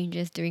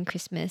exchanges during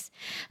Christmas,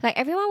 like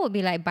everyone would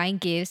be like buying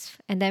gifts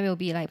and then we'll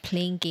be like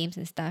playing games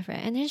and stuff, right?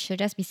 And then she'll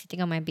just be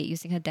sitting on my bed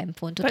using her damn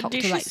phone to But talk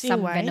did to she like say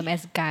some why? random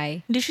ass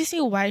guy. Did she say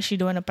why she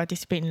don't want to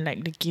participate in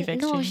like the gift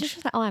exchange? No, she's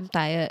just like, oh, I'm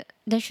tired.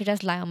 Then she'll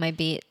just lie on my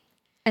bed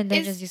and then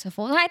Is- just use her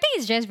phone. Like, I think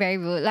it's just very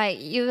rude.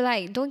 Like you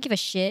like don't give a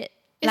shit.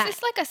 Is Like,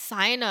 this like a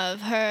sign of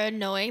her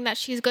knowing that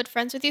she's good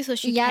friends with you, so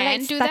she yeah, can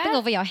like do stepping that?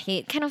 over your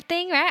head kind of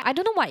thing, right? I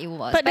don't know what it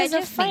was. But there's it a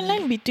just fine made me-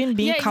 line between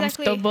being Yeah,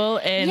 exactly. comfortable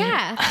and...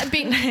 Yeah.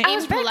 Being I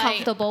was very impolite.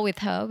 comfortable with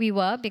her. We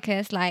were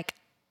because like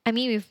I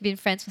mean we've been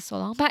friends for so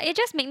long. But it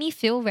just made me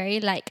feel very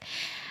like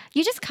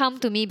you just come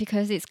to me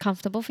because it's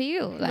comfortable for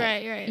you. Like,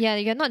 Right. Yeah,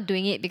 you're not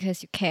doing it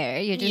because you care.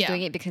 You're just Yeah.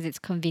 doing it because it's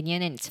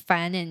convenient and it's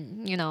fun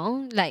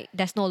and, like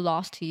there's no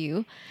loss to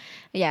you.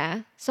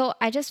 Yeah. So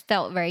I just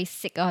felt very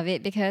sick of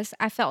it because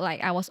I felt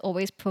like I was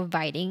always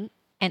providing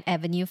an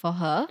avenue for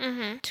her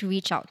to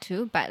reach out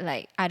to, but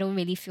like I don't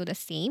really feel the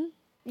same.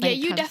 when Yeah, it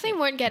you comes to- definitely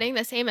weren't getting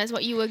the same as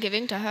what you were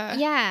giving to her.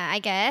 Yeah, I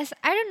guess.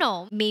 I don't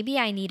know. Maybe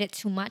I needed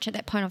too much at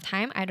that point of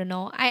time. I don't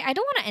know. I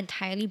don't want to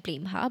entirely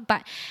blame her,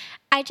 but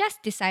I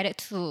just decided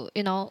to,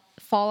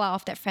 fall out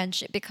of that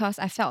friendship because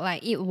I felt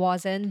like it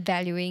wasn't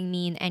valuing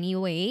me in any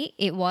way.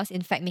 It was,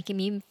 in fact, making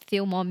me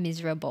feel more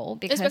miserable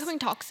because It's becoming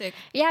toxic.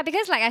 yeah,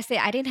 because like I said,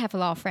 I didn't have a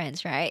lot of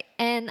friends, right?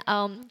 And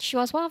she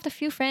was one of the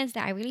few friends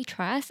that I really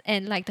trust,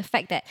 and like the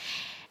fact that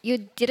you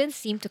didn't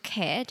seem to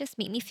care just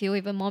made me feel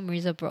even more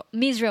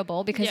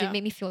miserable because Yeah. it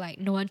made me feel like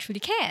no one truly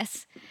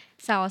cares.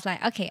 So I was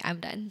like, okay, I'm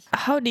done.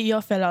 How did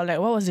y'all fell out? Like,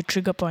 what was the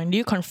trigger point? Did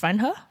you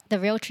confront her? The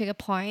real trigger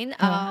point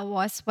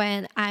was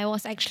when I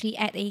was actually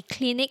at a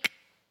clinic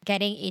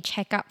getting a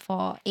checkup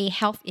for a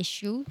health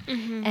issue,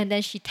 and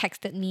then she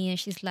texted me and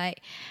she's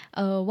like,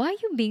 why are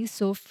you being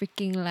so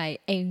freaking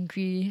like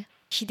angry?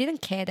 She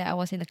didn't care that I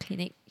was in the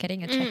clinic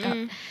getting a checkup.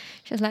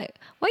 She was like,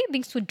 why are you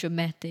being so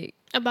dramatic?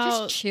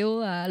 About- Just chill.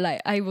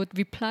 Like, I would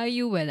reply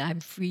you when I'm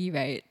free,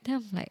 right? Then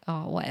I'm like,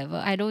 oh,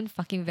 whatever. I don't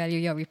fucking value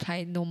your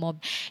reply no more.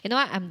 You know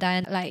what? I'm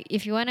done. Like,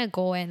 if you want to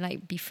go and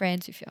like be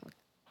friends with your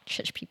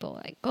church people,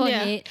 like go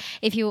Yeah. ahead.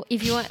 If you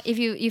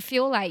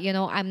feel like,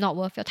 I'm not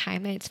worth your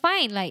time, then it's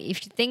fine. Like,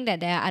 if you think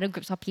that there are other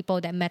groups of people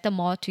that matter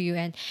more to you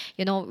and,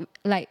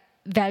 like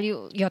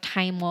value your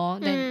time more,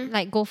 then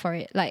like go for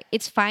it. Like,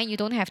 it's fine. You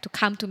don't have to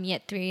come to me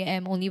at 3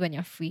 a.m. only when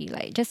you're free.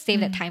 Like, just save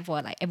that time for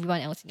like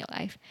everyone else in your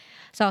life.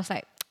 So I was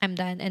like, I'm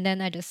done. And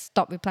then I just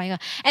stopped replying her.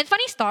 And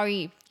funny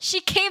story, she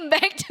came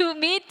back to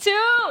me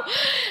too.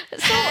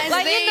 So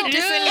like, they do.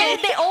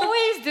 and they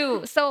always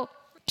do. So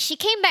she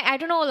came back, I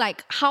don't know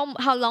like how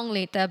long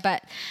later,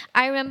 but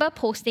I remember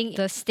posting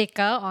the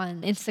sticker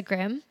on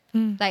Instagram,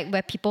 like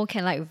where people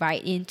can like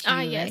write into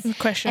you, yes. right?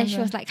 Questions, And she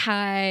was like,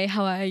 hi,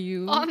 how are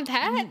you? On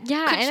that?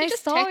 Yeah, Could and she I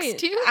just saw text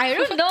it. you? I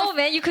don't know,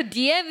 man. You could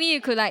DM me,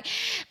 you could like,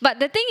 but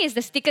the thing is,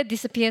 the sticker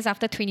disappears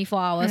after 24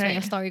 hours when Right.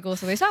 your story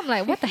goes away. So I'm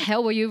like, what the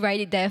hell were you write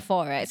it there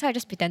for, right? So I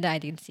just pretended I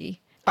didn't see.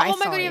 But I Oh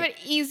my saw god, you have it.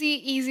 an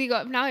easy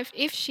go. Now,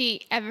 if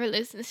she ever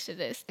listens to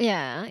this,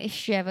 Yeah, if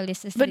she ever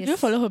listens to But this. do you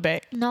follow her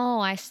back? No,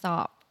 I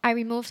stopped. I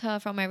removed her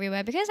from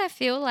everywhere because I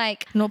feel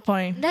like No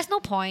point. there's no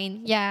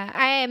point. Yeah,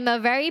 I am a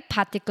very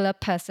particular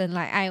person.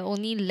 Like, I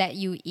only let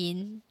you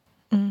in,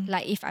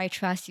 like if I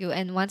trust you,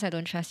 and once I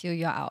don't trust you,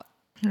 you're out.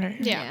 Right.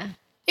 yeah.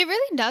 It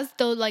really does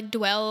though, like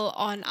dwell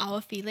on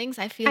our feelings.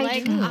 I feel I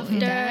like do. It after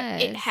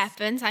it does.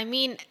 happens, I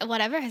mean,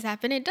 whatever has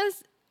happened, it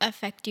does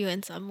affect you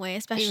in some way,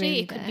 especially really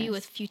it could be does.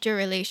 with future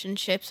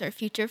relationships or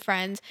future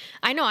friends.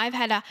 I know I've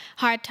had a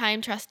hard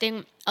time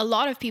trusting a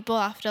lot of people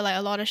after like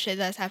a lot of shit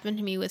that's happened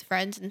to me with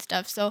friends and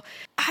stuff. So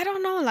I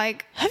don't know,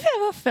 like Have you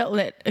ever felt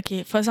like,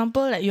 okay, for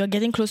example, like you're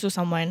getting close to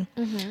someone,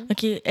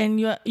 okay, and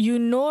you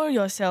know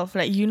yourself,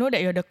 like you know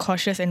that you're the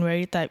cautious and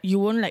wary type, you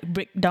won't like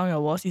break down your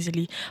walls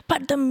easily.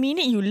 But the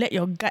minute you let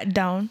your guard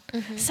down,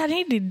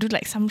 suddenly they do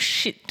like some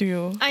shit to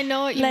you. I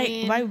know what you Like,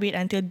 mean. why wait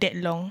until that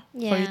long for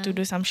you Yeah. to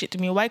do some shit to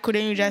me? Why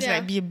couldn't you just Yeah.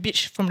 like be a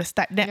bitch from the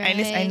start? Then at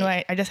least I know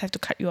I just have to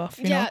cut you off,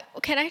 you Yeah, know?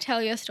 can I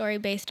tell you a story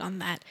based on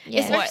that?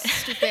 Yes. It's very What?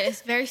 stupid.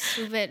 It's very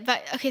stupid.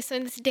 But okay, so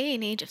in this day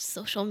and age of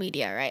social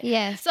media, right?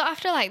 Yes. So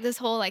after like this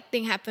whole like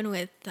thing happened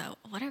with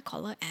what do I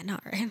call her? Anna,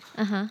 right?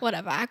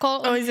 Whatever. I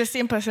call Oh, it's the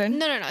same person?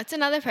 no, it's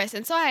another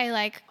person. So I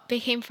like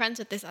became friends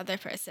with this other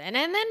person,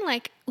 and then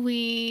like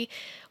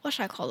what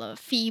should I call her?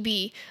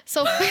 Phoebe.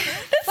 So Why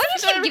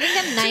do you keep giving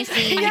them nice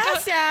names?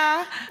 Yes,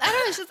 yeah. I don't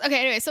know. It's just okay.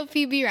 Anyway, so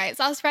Phoebe, right?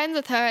 So I was friends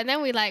with her, and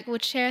then we like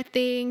would share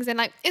things, and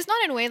like it's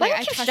not in a way Why like do I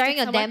you keep trusted sharing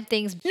your someone. damn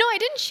things? No, I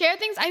didn't share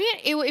things. I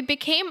mean, it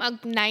became a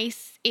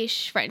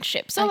nice-ish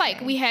friendship. So like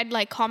Okay. we had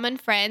like common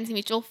friends,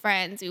 mutual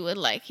friends. We would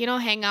like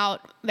hang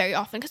out very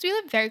often because we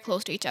lived very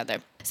close to each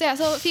other. So yeah,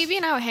 so Phoebe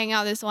and I would hang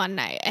out this one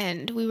night,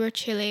 and we were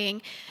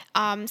chilling.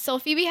 So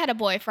Phoebe had a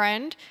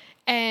boyfriend.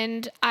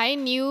 And I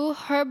knew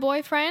her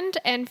boyfriend,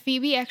 and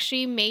Phoebe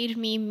actually made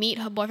me meet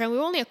her boyfriend. We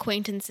were only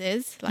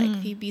acquaintances, like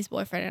Phoebe's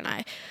boyfriend and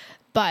I,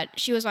 but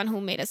she was one who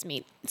made us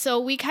meet. So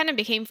we kind of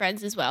became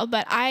friends as well.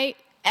 But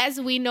as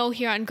we know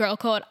here on Girl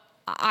Code,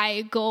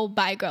 I go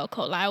by Girl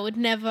Code. Like, I would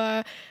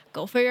never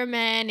go for your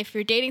man. If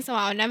you're dating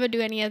someone, I would never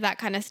do any of that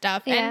kind of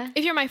stuff. Yeah. And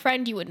if you're my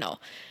friend, you would know.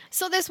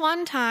 So this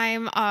one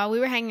time, we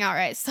were hanging out,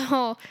 right?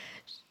 So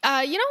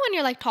you know when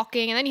you're like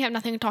talking and then you have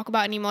nothing to talk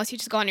about anymore, so you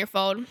just go on your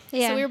phone.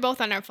 Yeah. So we were both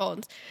on our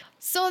phones.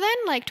 So then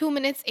like 2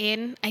 minutes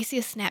in, I see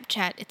a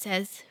Snapchat. It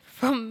says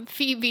from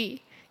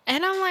Phoebe.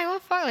 And I'm like,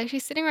 what the fuck? Like,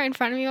 she's sitting right in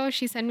front of me. Oh,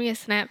 she sent me a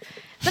snap.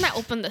 Then I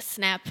open the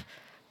snap.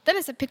 Then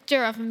it's a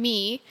picture of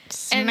me.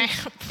 Snap.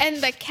 And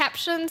the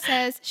caption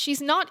says,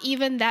 she's not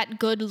even that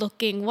good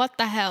looking. What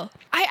the hell?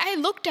 I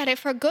looked at it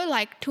for a good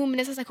like 2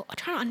 minutes. I was like, I'm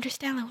trying to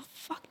understand. Like, what the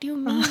fuck do you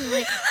mean?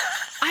 Like,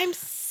 I'm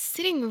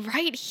sitting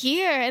right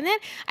here. And then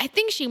I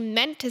think she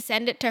meant to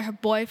send it to her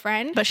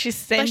boyfriend. But she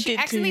sent she it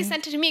to accidentally you.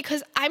 sent it to me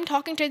because I'm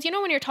talking to, you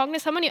know, when you're talking to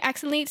someone, you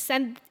accidentally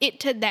send it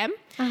to them.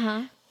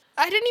 Uh-huh.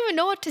 I didn't even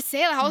know what to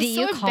say. Like, I was Did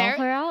so you call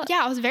her out?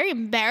 Yeah, I was very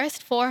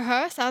embarrassed for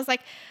her. So I was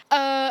like,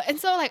 and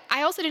so like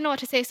I also didn't know what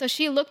to say. So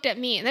she looked at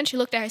me and then she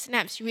looked at her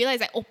snaps. She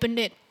realized I opened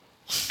it.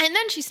 And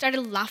then she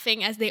started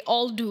laughing as they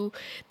all do,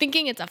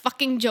 thinking it's a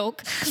fucking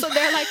joke. So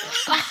they're like,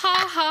 ha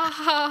ha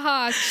ha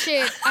ha,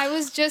 shit. I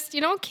was just,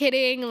 you know,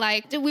 kidding.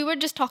 Like, we were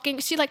just talking.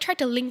 She like tried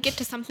to link it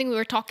to something we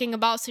were talking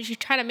about. So she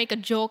tried to make a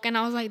joke. And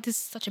I was like, this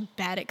is such a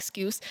bad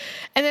excuse.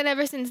 And then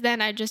ever since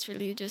then, I just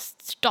really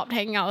just stopped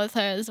hanging out with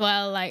her as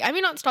well. Like, I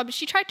mean, not stopped.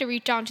 She tried to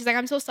reach out. And she's like,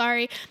 I'm so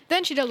sorry.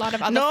 Then she did a lot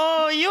of other...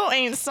 No, you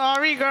ain't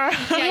sorry, girl.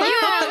 Yeah,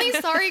 you're only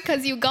sorry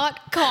because you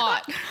got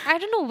caught. I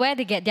don't know where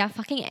they get their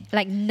fucking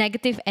like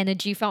negative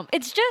energy from.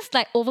 It's just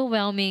like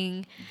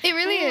overwhelming. It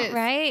really is.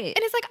 Right. And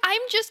it's like,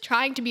 I'm just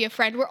trying to be a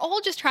friend. We're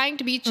all just trying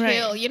to be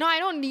chill. Right. You know, I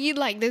don't need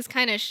like this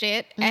kind of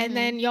shit. And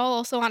then y'all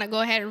also want to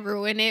go ahead and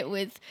ruin it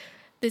with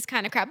this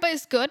kind of crap. But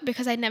it's good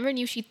because I never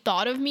knew she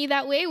thought of me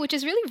that way, which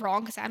is really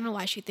wrong because I don't know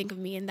why she'd think of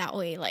me in that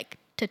way, like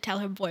to tell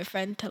her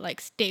boyfriend to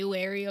like stay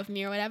wary of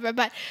me or whatever.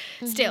 But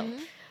still,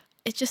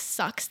 it just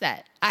sucks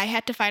that I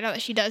had to find out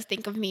that she does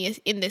think of me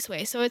in this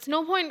way. So it's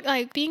no point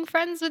like being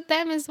friends with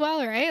them as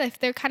well, right? If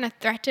they're kind of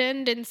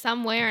threatened in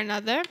some way or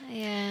another.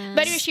 Yeah.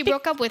 But anyway, she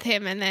broke up with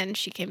him and then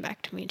she came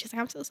back to me and she's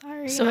like, I'm so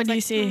sorry. So And I what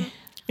was do you like, say?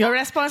 Your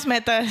response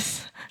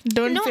matters.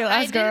 Don't No, feel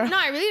I us, girl. didn't. No,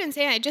 I really didn't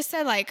say it. I just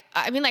said like,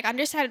 I mean, like,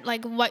 understand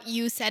like what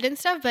you said and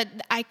stuff, but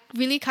I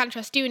really can't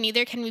trust you.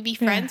 Neither can we be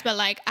friends. But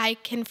like, I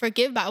can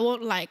forgive, but I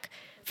won't like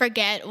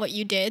forget what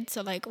you did.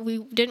 So like, we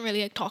didn't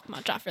really like, talk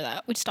much after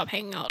that. We just stopped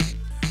hanging out.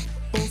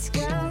 It's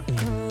girl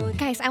code.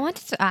 Guys, I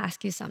wanted to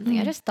ask you something.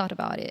 I just thought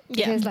about it.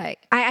 Yeah. Because like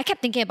I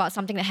kept thinking about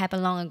something that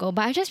happened long ago,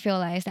 but I just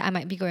realized that I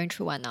might be going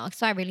through one now.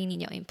 So I really need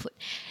your input.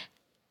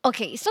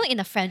 Okay, so in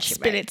a friendship,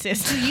 Spill right, it,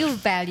 sis. do you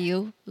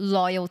value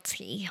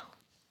loyalty?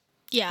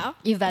 Yeah.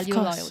 You value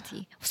course.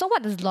 loyalty. So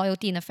what does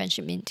loyalty in a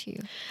friendship mean to you?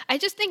 I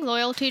just think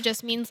loyalty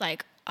just means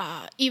like,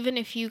 even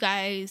if you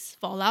guys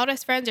fall out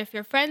as friends or if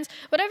you're friends,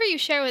 whatever you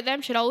share with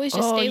them should always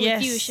just Oh, stay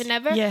with you. You yes. should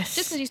never, Yes.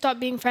 just because you stop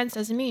being friends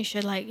doesn't mean you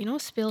should like, you know,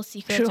 spill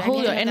secrets Should or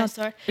hold your anything end, of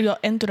that sort. your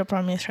end to the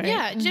promise, right?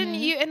 Yeah,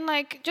 you and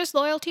like just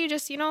loyalty,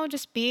 just you know,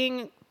 just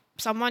being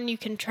someone you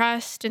can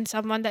trust and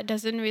someone that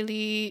doesn't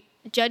really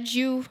judge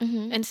you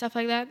and stuff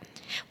like that.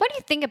 What do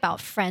you think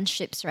about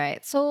friendships,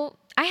 right? So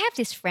I have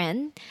this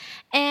friend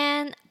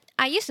and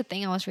I used to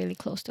think I was really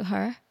close to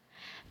her.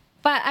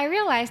 But I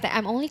realized that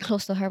I'm only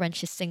close to her when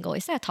she's single.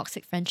 Is that a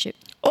toxic friendship?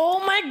 Oh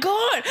my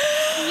god!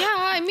 Yeah,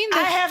 I mean,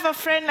 I have a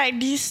friend like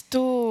this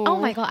too. Oh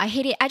my god, I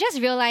hate it. I just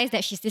realized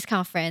that she's this kind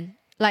of friend.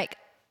 Like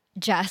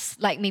just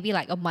like maybe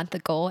like a month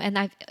ago,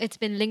 and it's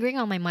been lingering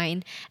on my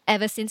mind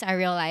ever since I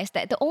realized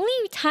that the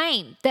only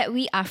time that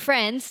we are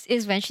friends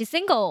is when she's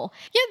single.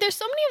 yeah, there's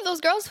so many of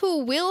those girls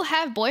who will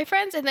have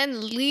boyfriends and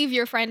then leave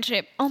your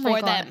friendship Oh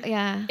my for god, them.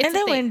 yeah. It's And a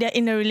then thing. when they're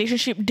in a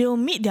relationship, they'll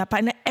meet their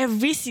partner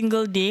every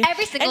single day.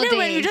 Every single And then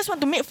when day. you just want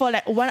to meet for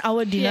like 1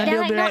 hour dinner, Yeah. They're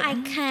they'll like, be no, like,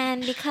 I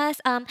can't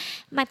because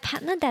my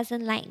partner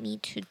doesn't like me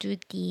to do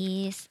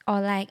this,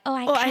 or like, oh,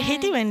 I oh, can't. I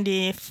hate it when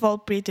they fall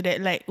prey to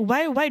that. Like,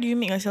 why do you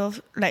make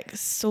yourself like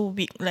so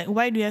weak? Like,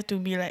 why do you have to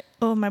be like,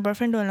 oh, my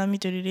boyfriend don't allow me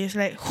to do this?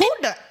 Like, who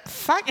the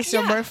fuck is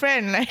your Yeah.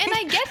 boyfriend? Like, And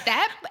I get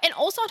that. And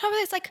also on top of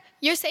it, it's like,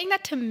 you're saying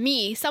that to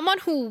me, someone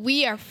who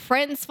we are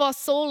friends for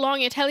so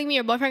long, you're telling me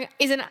your boyfriend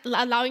isn't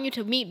allowing you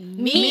to meet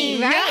me.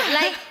 Me, right? Yeah.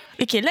 Like,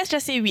 okay, let's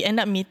just say we end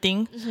up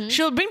meeting.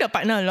 She'll bring the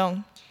partner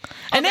along.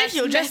 And then that's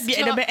he'll just be messed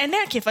at the up. back. And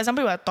then, okay, for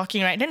example, we are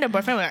talking, right? Then the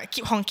boyfriend will like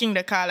keep honking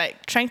the car,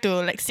 like trying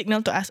to like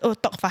signal to us, oh,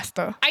 talk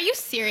faster. Are you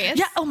serious?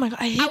 Yeah, oh my god,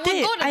 I hate I would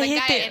it. go to I the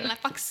hate guy it. and like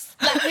fuck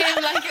slap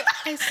him like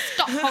and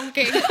stop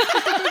honking.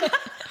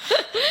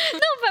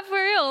 no, but for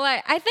real,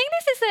 like I think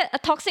this is a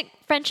toxic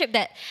friendship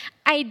that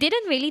I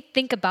didn't really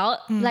think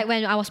about like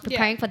when I was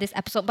preparing for this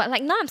episode. But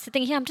like now I'm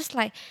sitting here, I'm just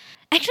like,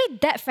 actually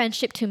that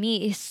friendship to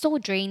me is so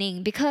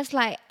draining because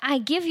like I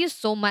give you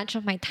so much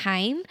of my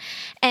time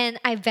and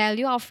I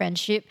value our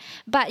friendship,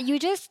 but you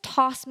just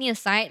toss me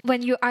aside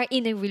when you are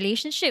in a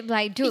relationship.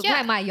 Like, dude, Yeah. what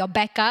am I? Your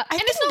backup?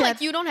 And it's not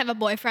like you don't have a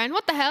boyfriend.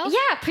 What the hell?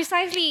 Yeah,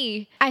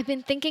 precisely. I've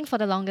been thinking for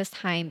the longest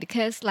time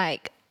because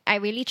like I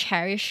really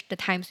cherish the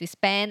times we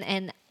spend,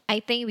 and I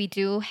think we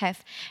do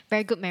have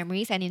very good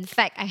memories, and in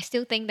fact I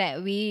still think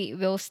that we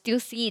will still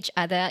see each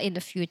other in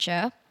the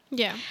future.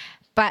 Yeah.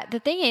 But the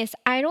thing is,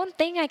 I don't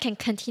think I can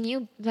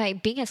continue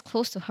like being as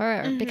close to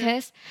her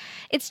because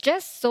it's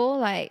just so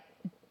like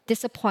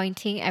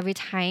disappointing every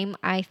time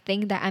I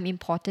think that I'm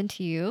important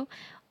to you.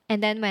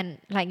 And then when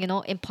like, you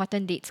know,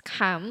 important dates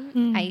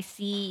come, I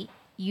see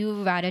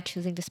you rather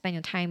choosing to spend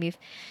your time with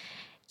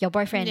your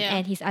boyfriend Yeah.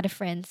 and his other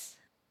friends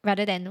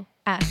rather than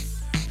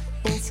us.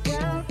 It's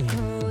girl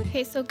code.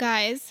 Okay, so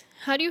guys,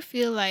 how do you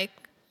feel like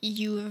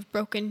you have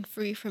broken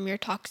free from your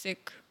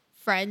toxic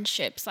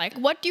friendships? Like,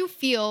 what do you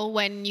feel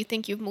when you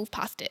think you've moved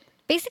past it?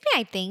 Basically,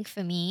 I think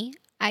for me,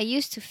 I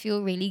used to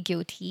feel really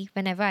guilty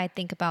whenever I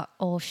think about,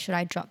 oh, should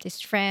I drop this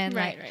friend?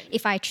 Right, Like, right.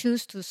 if I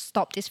choose to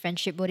stop this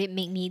friendship, would it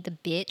make me the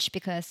bitch?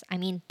 Because I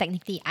mean,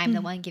 technically, I'm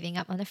the one giving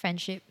up on the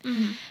friendship.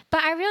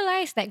 But I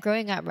realized that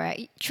growing up,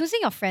 right, choosing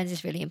your friends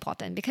is really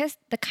important because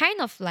the kind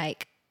of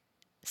like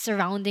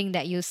surrounding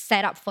that you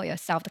set up for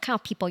yourself, the kind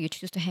of people you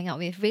choose to hang out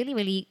with, really,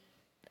 really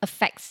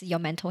affects your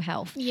mental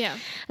health. Yeah.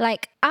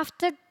 Like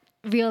after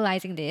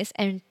realizing this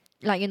and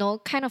like, you know,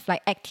 kind of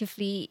like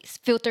actively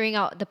filtering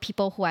out the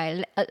people who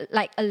I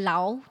like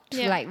allow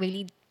to Yeah. like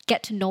really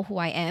get to know who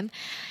I am,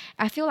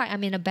 I feel like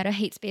I'm in a better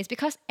headspace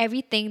because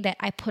everything that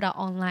I put out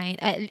online,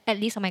 at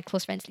least on my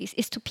close friends list,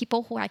 is to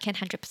people who I can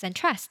 100%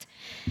 trust.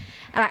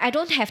 Like, I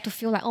don't have to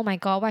feel like, oh my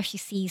God, what if she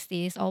sees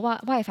this? Or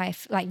what if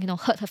I've like, you know,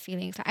 hurt her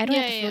feelings? Like, I don't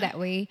have to feel that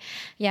way.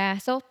 Yeah.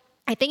 So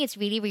I think it's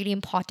really, really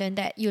important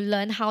that you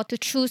learn how to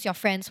choose your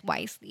friends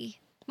wisely.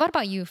 What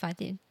about you,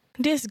 Fatin?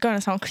 This is gonna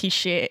sound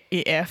cliche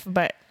AF,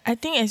 but I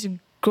think as you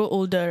grow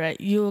older, right,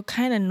 you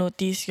kind of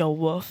notice your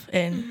worth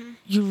and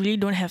you really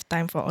don't have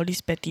time for all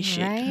this petty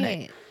shit.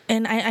 Right. Like,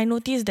 and I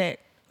noticed that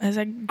as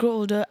I grow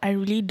older, I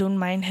really don't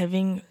mind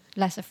having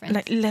Lesser friends.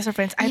 like lesser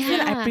friends. I feel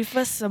like I Yeah.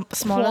 prefer some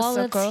smaller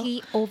circle.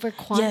 Quality over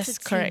quantity, Yes,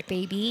 correct.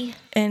 baby.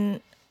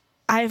 And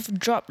I've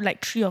dropped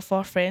like 3 or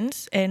 4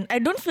 friends and I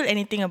don't feel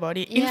anything about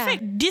it. In Yeah.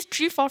 fact, these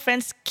 3-4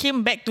 friends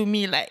came back to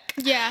me like,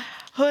 Yeah.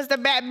 who's the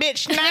bad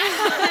bitch now?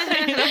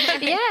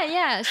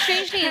 Yeah.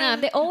 Strangely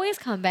enough, they always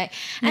come back.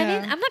 I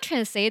Yeah. mean, I'm not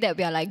trying to say that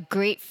we are like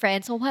great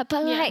friends or what,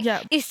 but like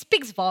Yeah. it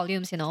speaks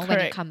volumes, you know, when you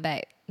Correct. come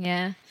back.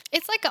 Yeah.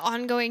 It's like an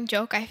ongoing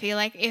joke. I feel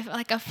like if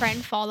like a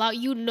friend fall out,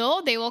 you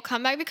know they will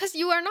come back because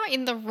you are not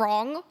in the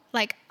wrong.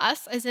 Like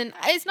us, as in,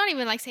 it's not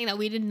even like saying that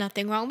we did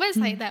nothing wrong, but it's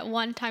like that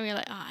one time you're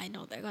like, I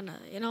know they're gonna,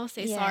 you know,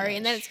 say Yeah, sorry,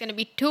 and then it's gonna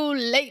be too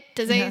late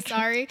to say Yeah, true.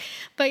 sorry.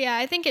 But yeah,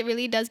 I think it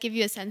really does give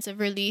you a sense of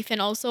relief,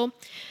 and also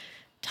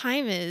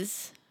time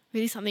is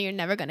really something you're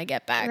never gonna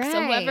get back.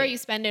 So whoever Right. you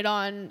spend it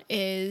on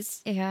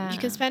is, Yeah. you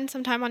can spend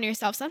some time on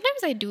yourself.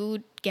 Sometimes I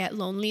do get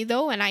lonely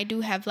though, and I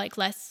do have like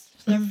less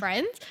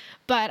friends,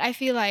 but I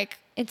feel like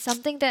It's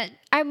something that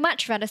I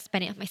much rather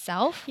spend it on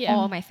myself Yeah.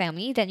 or my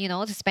family than, you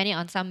know, to spend it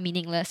on some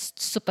meaningless,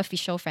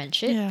 superficial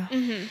friendship. Yeah.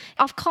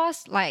 Of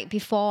course, like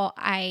before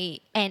I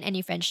end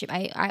any friendship,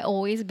 I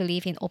always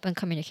believe in open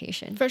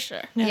communication. for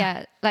sure.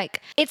 Yeah.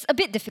 Like it's a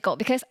bit difficult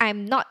because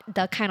I'm not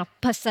the kind of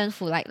person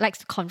who like likes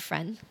to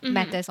confront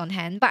matters on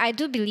hand. But I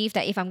do believe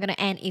that if I'm gonna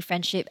end a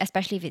friendship,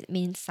 especially if it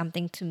means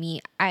something to me,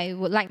 I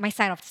would like my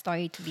side of the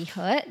story to be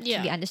heard, to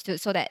Yeah. be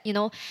understood, so that, you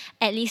know,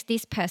 at least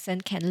this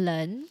person can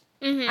learn.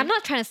 I'm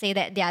not trying to say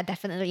that they are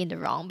definitely in the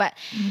wrong, but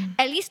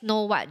at least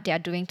know what they are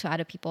doing to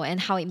other people and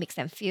how it makes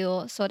them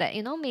feel, so that,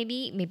 you know,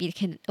 maybe they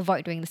can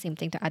avoid doing the same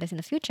thing to others in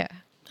the future.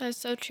 That's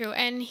so true.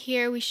 And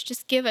here we should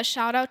just give a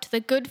shout out to the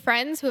good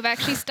friends who have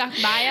actually stuck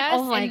by us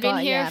Oh my and been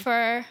God, here yeah.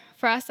 for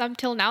us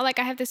until now. Like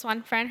I have this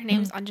one friend, her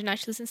name is Anjana.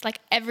 She listens to like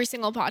every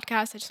single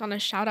podcast. I just want to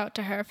shout out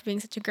to her for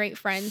being such a great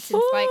friend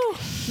since like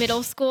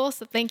middle school.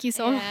 So thank you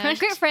so much.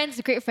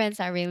 Great friends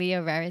are really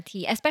a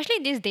rarity, especially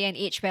in this day and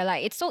age where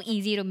like it's so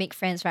easy to make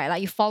friends, right?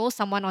 Like you follow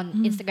someone on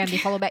Instagram, they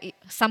follow back,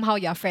 somehow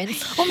you're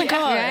friends. Oh my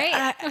God.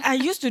 Right? I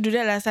used to do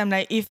that last time.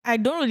 Like if I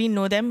don't really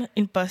know them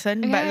in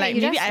person, but Right, like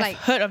you maybe just, I've like-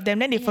 heard of them,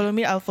 then they follow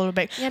me, I'll follow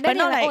back. Yeah, but then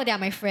now they're like, oh, like, they're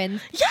my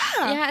friend. yeah.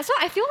 Yeah, so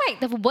I feel like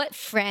the word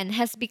friend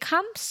has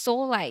become so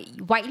like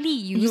widely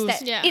used Used,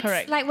 that yeah. it's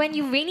Correct. like when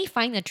you really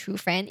find a true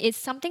friend, it's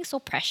something so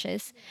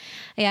precious.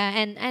 Yeah,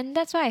 and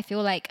that's why I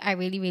feel like I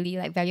really, really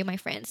like value my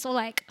friends. So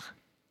like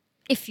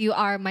if you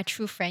are my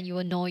true friend, you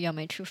will know you're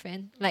my true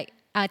friend. Like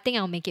I think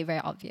I'll make it very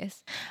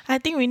obvious. I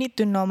think we need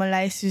to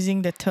normalize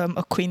using the term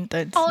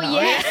acquaintance. Oh now.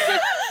 yes.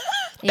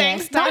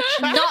 Thanks,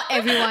 Yes, not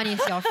everyone is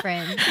your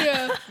friend.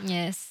 Yeah.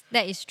 Yes,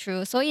 that is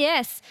true. So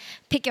yes,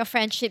 pick your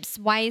friendships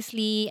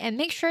wisely and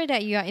make sure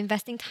that you are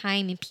investing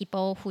time in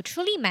people who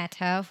truly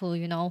matter, who,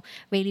 you know,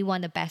 really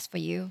want the best for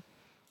you.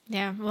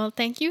 Yeah. Well,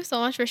 thank you so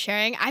much for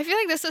sharing. I feel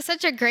like this was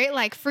such a great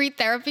like free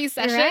therapy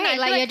session. I Right? feel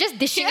Like you're just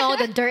dishing all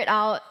the dirt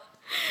out.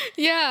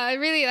 yeah, I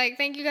really like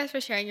thank you guys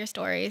for sharing your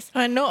stories.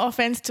 No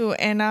offense to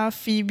Anna,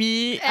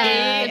 Phoebe, A,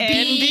 and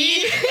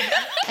B.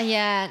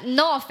 Yeah,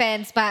 no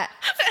offense, but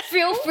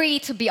feel free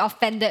to be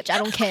offended. I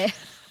don't care.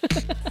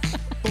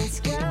 It's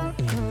girl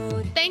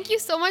code. Thank you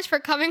so much for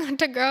coming on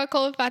to Girl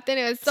Code Fatayn.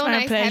 It was so my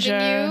nice pleasure.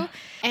 having you.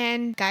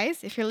 And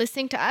guys, if you're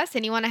listening to us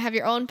and you want to have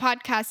your own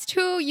podcast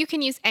too, you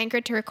can use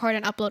Anchor to record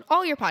and upload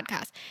all your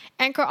podcasts.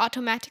 Anchor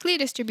automatically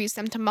distributes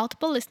them to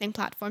multiple listening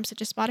platforms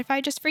such as Spotify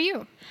just for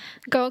you.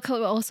 Girl Code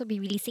will also be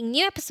releasing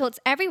new episodes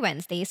every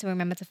Wednesday, so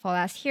remember to follow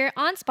us here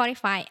on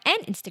Spotify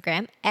and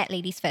Instagram at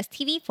Ladies First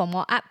TV for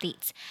more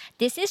updates.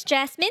 This is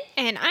Jasmine.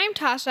 And I'm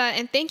Tasha,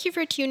 and thank you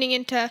for tuning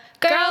into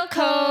Girl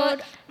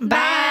Code.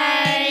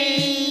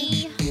 Bye.